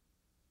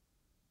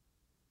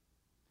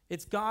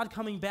 It's God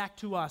coming back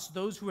to us,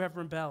 those who have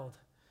rebelled.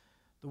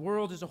 The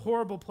world is a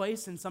horrible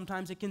place, and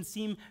sometimes it can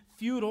seem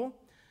futile,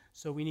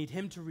 so we need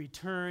him to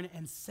return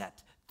and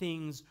set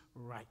things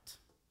right.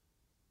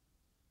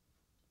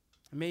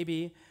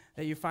 Maybe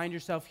that you find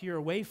yourself here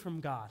away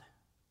from God.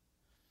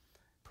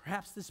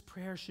 Perhaps this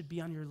prayer should be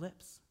on your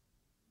lips.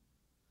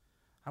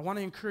 I want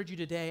to encourage you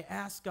today,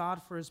 ask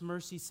God for his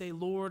mercy. Say,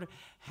 Lord,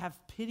 have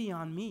pity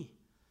on me.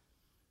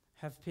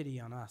 Have pity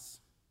on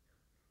us.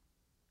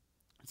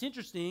 It's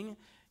interesting,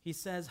 he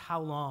says,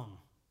 how long?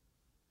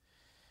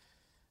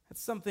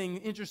 That's something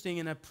interesting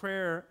in a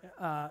prayer,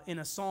 in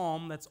a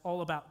psalm that's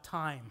all about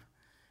time.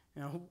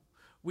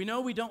 We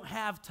know we don't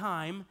have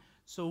time,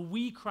 so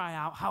we cry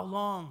out, how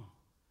long?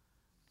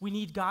 We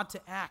need God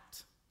to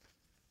act.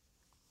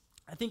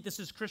 I think this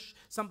is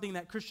something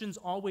that Christians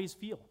always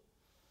feel.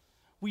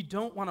 We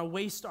don't want to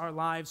waste our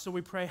lives, so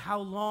we pray, how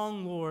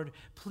long, Lord?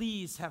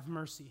 Please have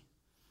mercy.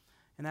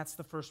 And that's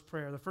the first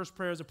prayer. The first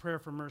prayer is a prayer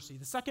for mercy.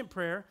 The second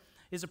prayer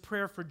is a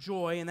prayer for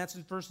joy, and that's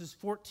in verses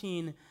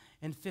 14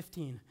 and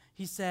 15.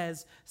 He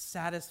says,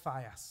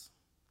 satisfy us.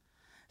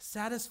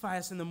 Satisfy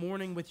us in the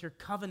morning with your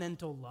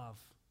covenantal love.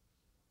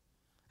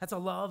 That's a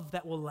love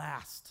that will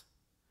last.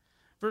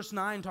 Verse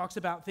 9 talks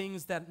about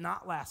things that are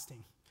not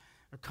lasting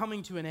or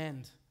coming to an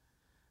end.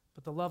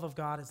 But the love of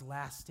God is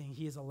lasting.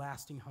 He is a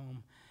lasting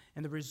home.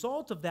 And the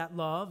result of that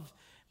love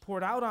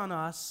poured out on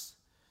us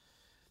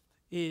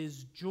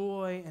is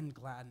joy and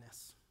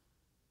gladness.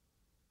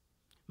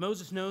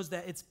 Moses knows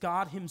that it's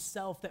God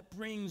himself that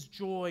brings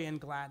joy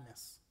and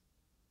gladness.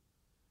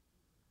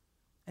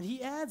 And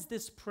he adds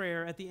this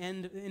prayer at the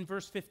end in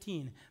verse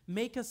 15.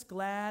 Make us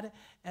glad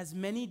as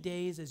many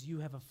days as you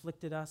have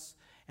afflicted us,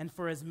 and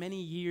for as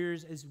many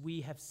years as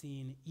we have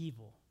seen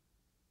evil.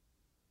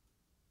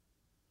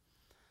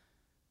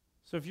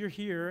 So if you're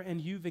here and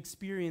you've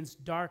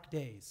experienced dark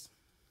days,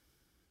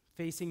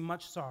 facing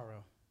much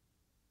sorrow,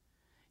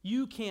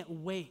 you can't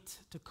wait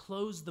to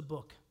close the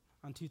book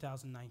on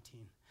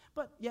 2019.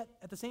 But yet,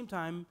 at the same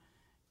time,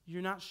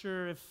 you're not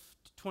sure if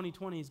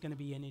 2020 is going to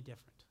be any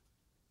different.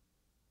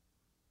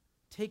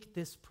 Take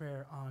this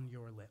prayer on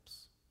your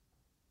lips.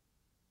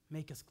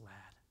 Make us glad.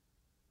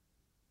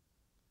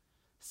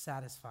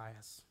 Satisfy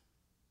us.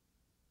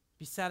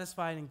 Be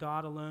satisfied in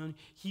God alone.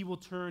 He will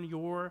turn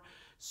your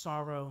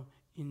sorrow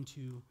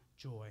into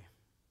joy.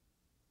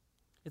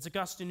 It's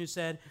Augustine who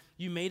said,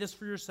 "You made us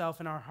for yourself,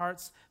 and our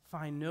hearts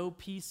find no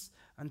peace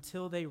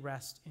until they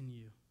rest in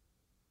you."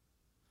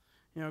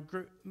 You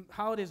know,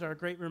 holidays are a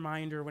great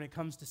reminder when it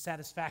comes to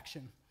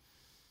satisfaction.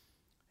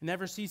 It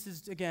never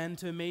ceases, again,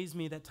 to amaze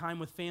me that time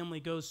with family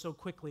goes so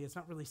quickly. It's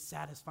not really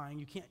satisfying.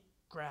 You can't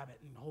grab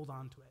it and hold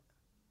on to it.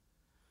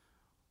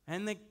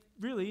 And they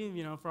really,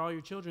 you know, for all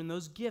your children,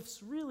 those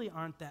gifts really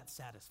aren't that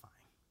satisfying.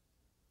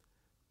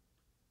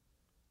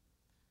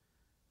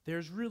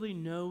 There's really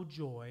no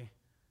joy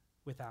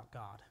without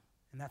God.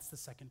 And that's the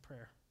second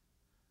prayer,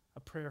 a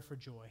prayer for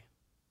joy.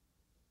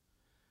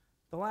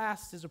 The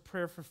last is a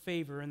prayer for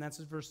favor, and that's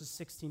verses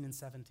 16 and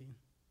 17.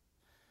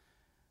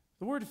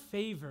 The word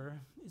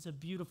favor is a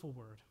beautiful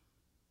word.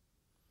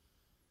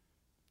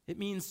 It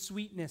means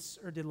sweetness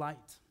or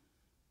delight.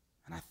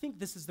 And I think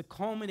this is the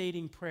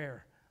culminating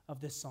prayer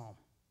of this psalm.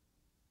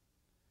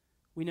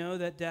 We know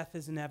that death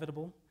is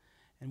inevitable,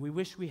 and we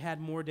wish we had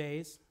more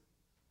days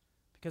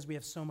because we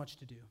have so much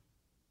to do.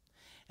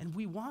 And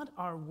we want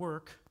our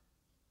work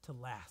to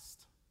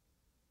last.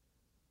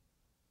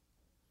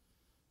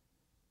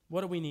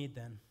 What do we need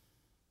then?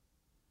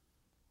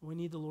 We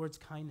need the Lord's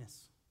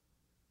kindness.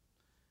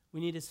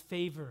 We need his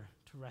favor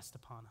to rest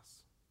upon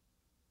us.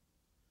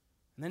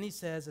 And then he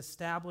says,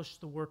 establish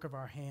the work of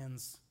our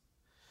hands.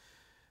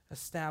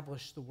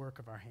 Establish the work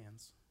of our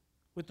hands.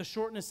 With the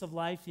shortness of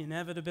life, the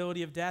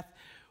inevitability of death,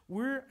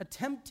 we're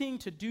attempting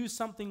to do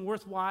something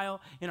worthwhile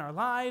in our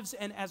lives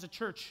and as a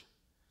church.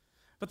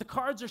 But the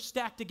cards are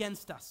stacked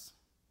against us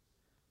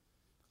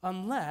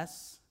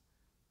unless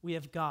we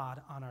have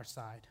God on our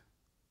side.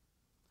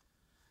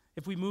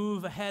 If we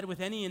move ahead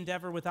with any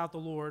endeavor without the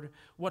Lord,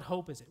 what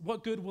hope is it?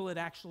 What good will it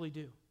actually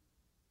do?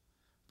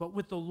 But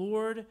with the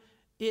Lord,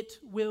 it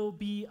will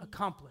be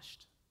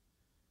accomplished.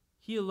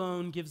 He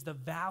alone gives the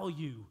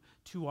value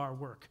to our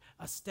work.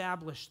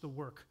 Establish the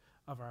work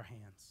of our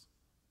hands.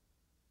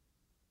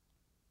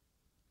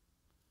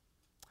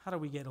 How do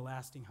we get a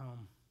lasting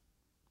home?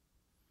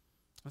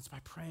 It's by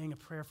praying a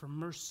prayer for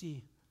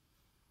mercy,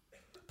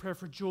 a prayer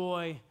for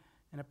joy,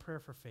 and a prayer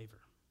for favor.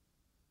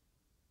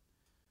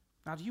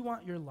 Now, do you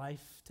want your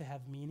life to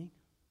have meaning?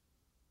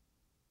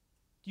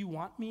 Do you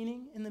want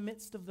meaning in the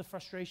midst of the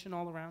frustration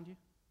all around you?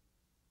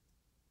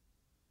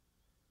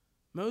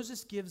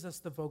 Moses gives us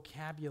the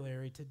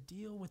vocabulary to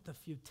deal with the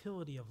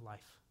futility of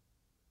life.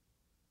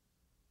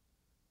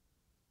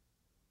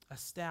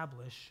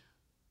 Establish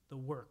the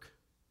work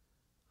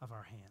of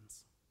our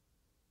hands.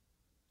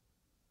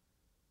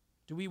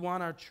 Do we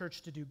want our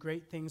church to do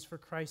great things for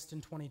Christ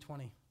in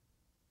 2020?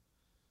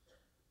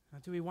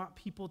 Do we want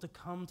people to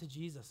come to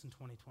Jesus in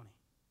 2020?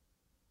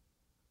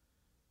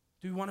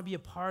 Do we want to be a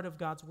part of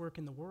God's work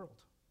in the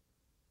world?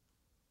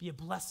 Be a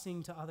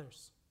blessing to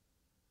others?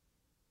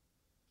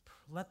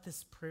 Let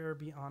this prayer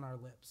be on our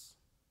lips.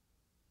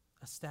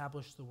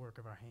 Establish the work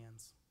of our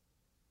hands.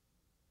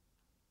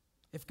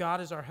 If God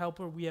is our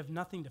helper, we have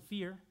nothing to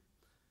fear.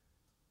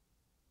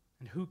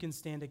 And who can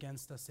stand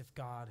against us if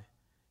God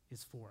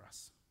is for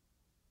us?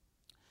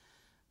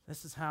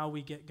 This is how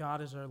we get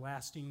God as our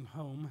lasting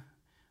home.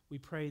 We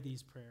pray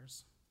these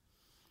prayers.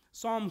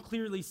 Psalm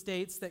clearly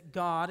states that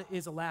God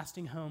is a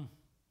lasting home.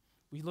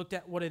 We looked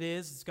at what it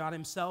is. It's God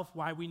himself,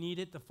 why we need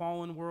it, the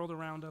fallen world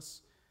around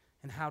us,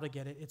 and how to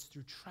get it. It's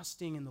through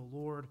trusting in the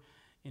Lord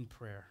in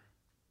prayer.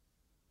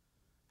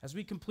 As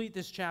we complete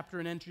this chapter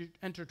and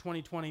enter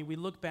 2020, we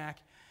look back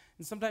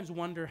and sometimes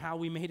wonder how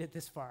we made it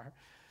this far.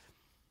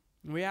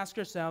 And we ask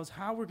ourselves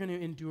how we're going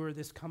to endure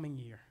this coming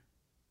year.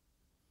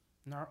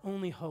 And our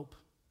only hope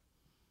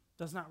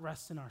does not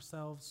rest in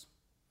ourselves.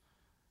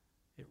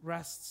 It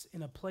rests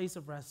in a place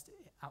of rest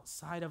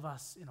outside of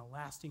us in a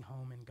lasting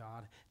home in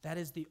God. That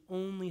is the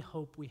only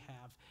hope we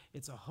have.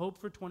 It's a hope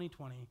for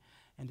 2020,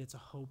 and it's a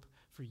hope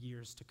for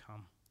years to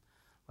come.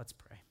 Let's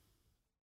pray.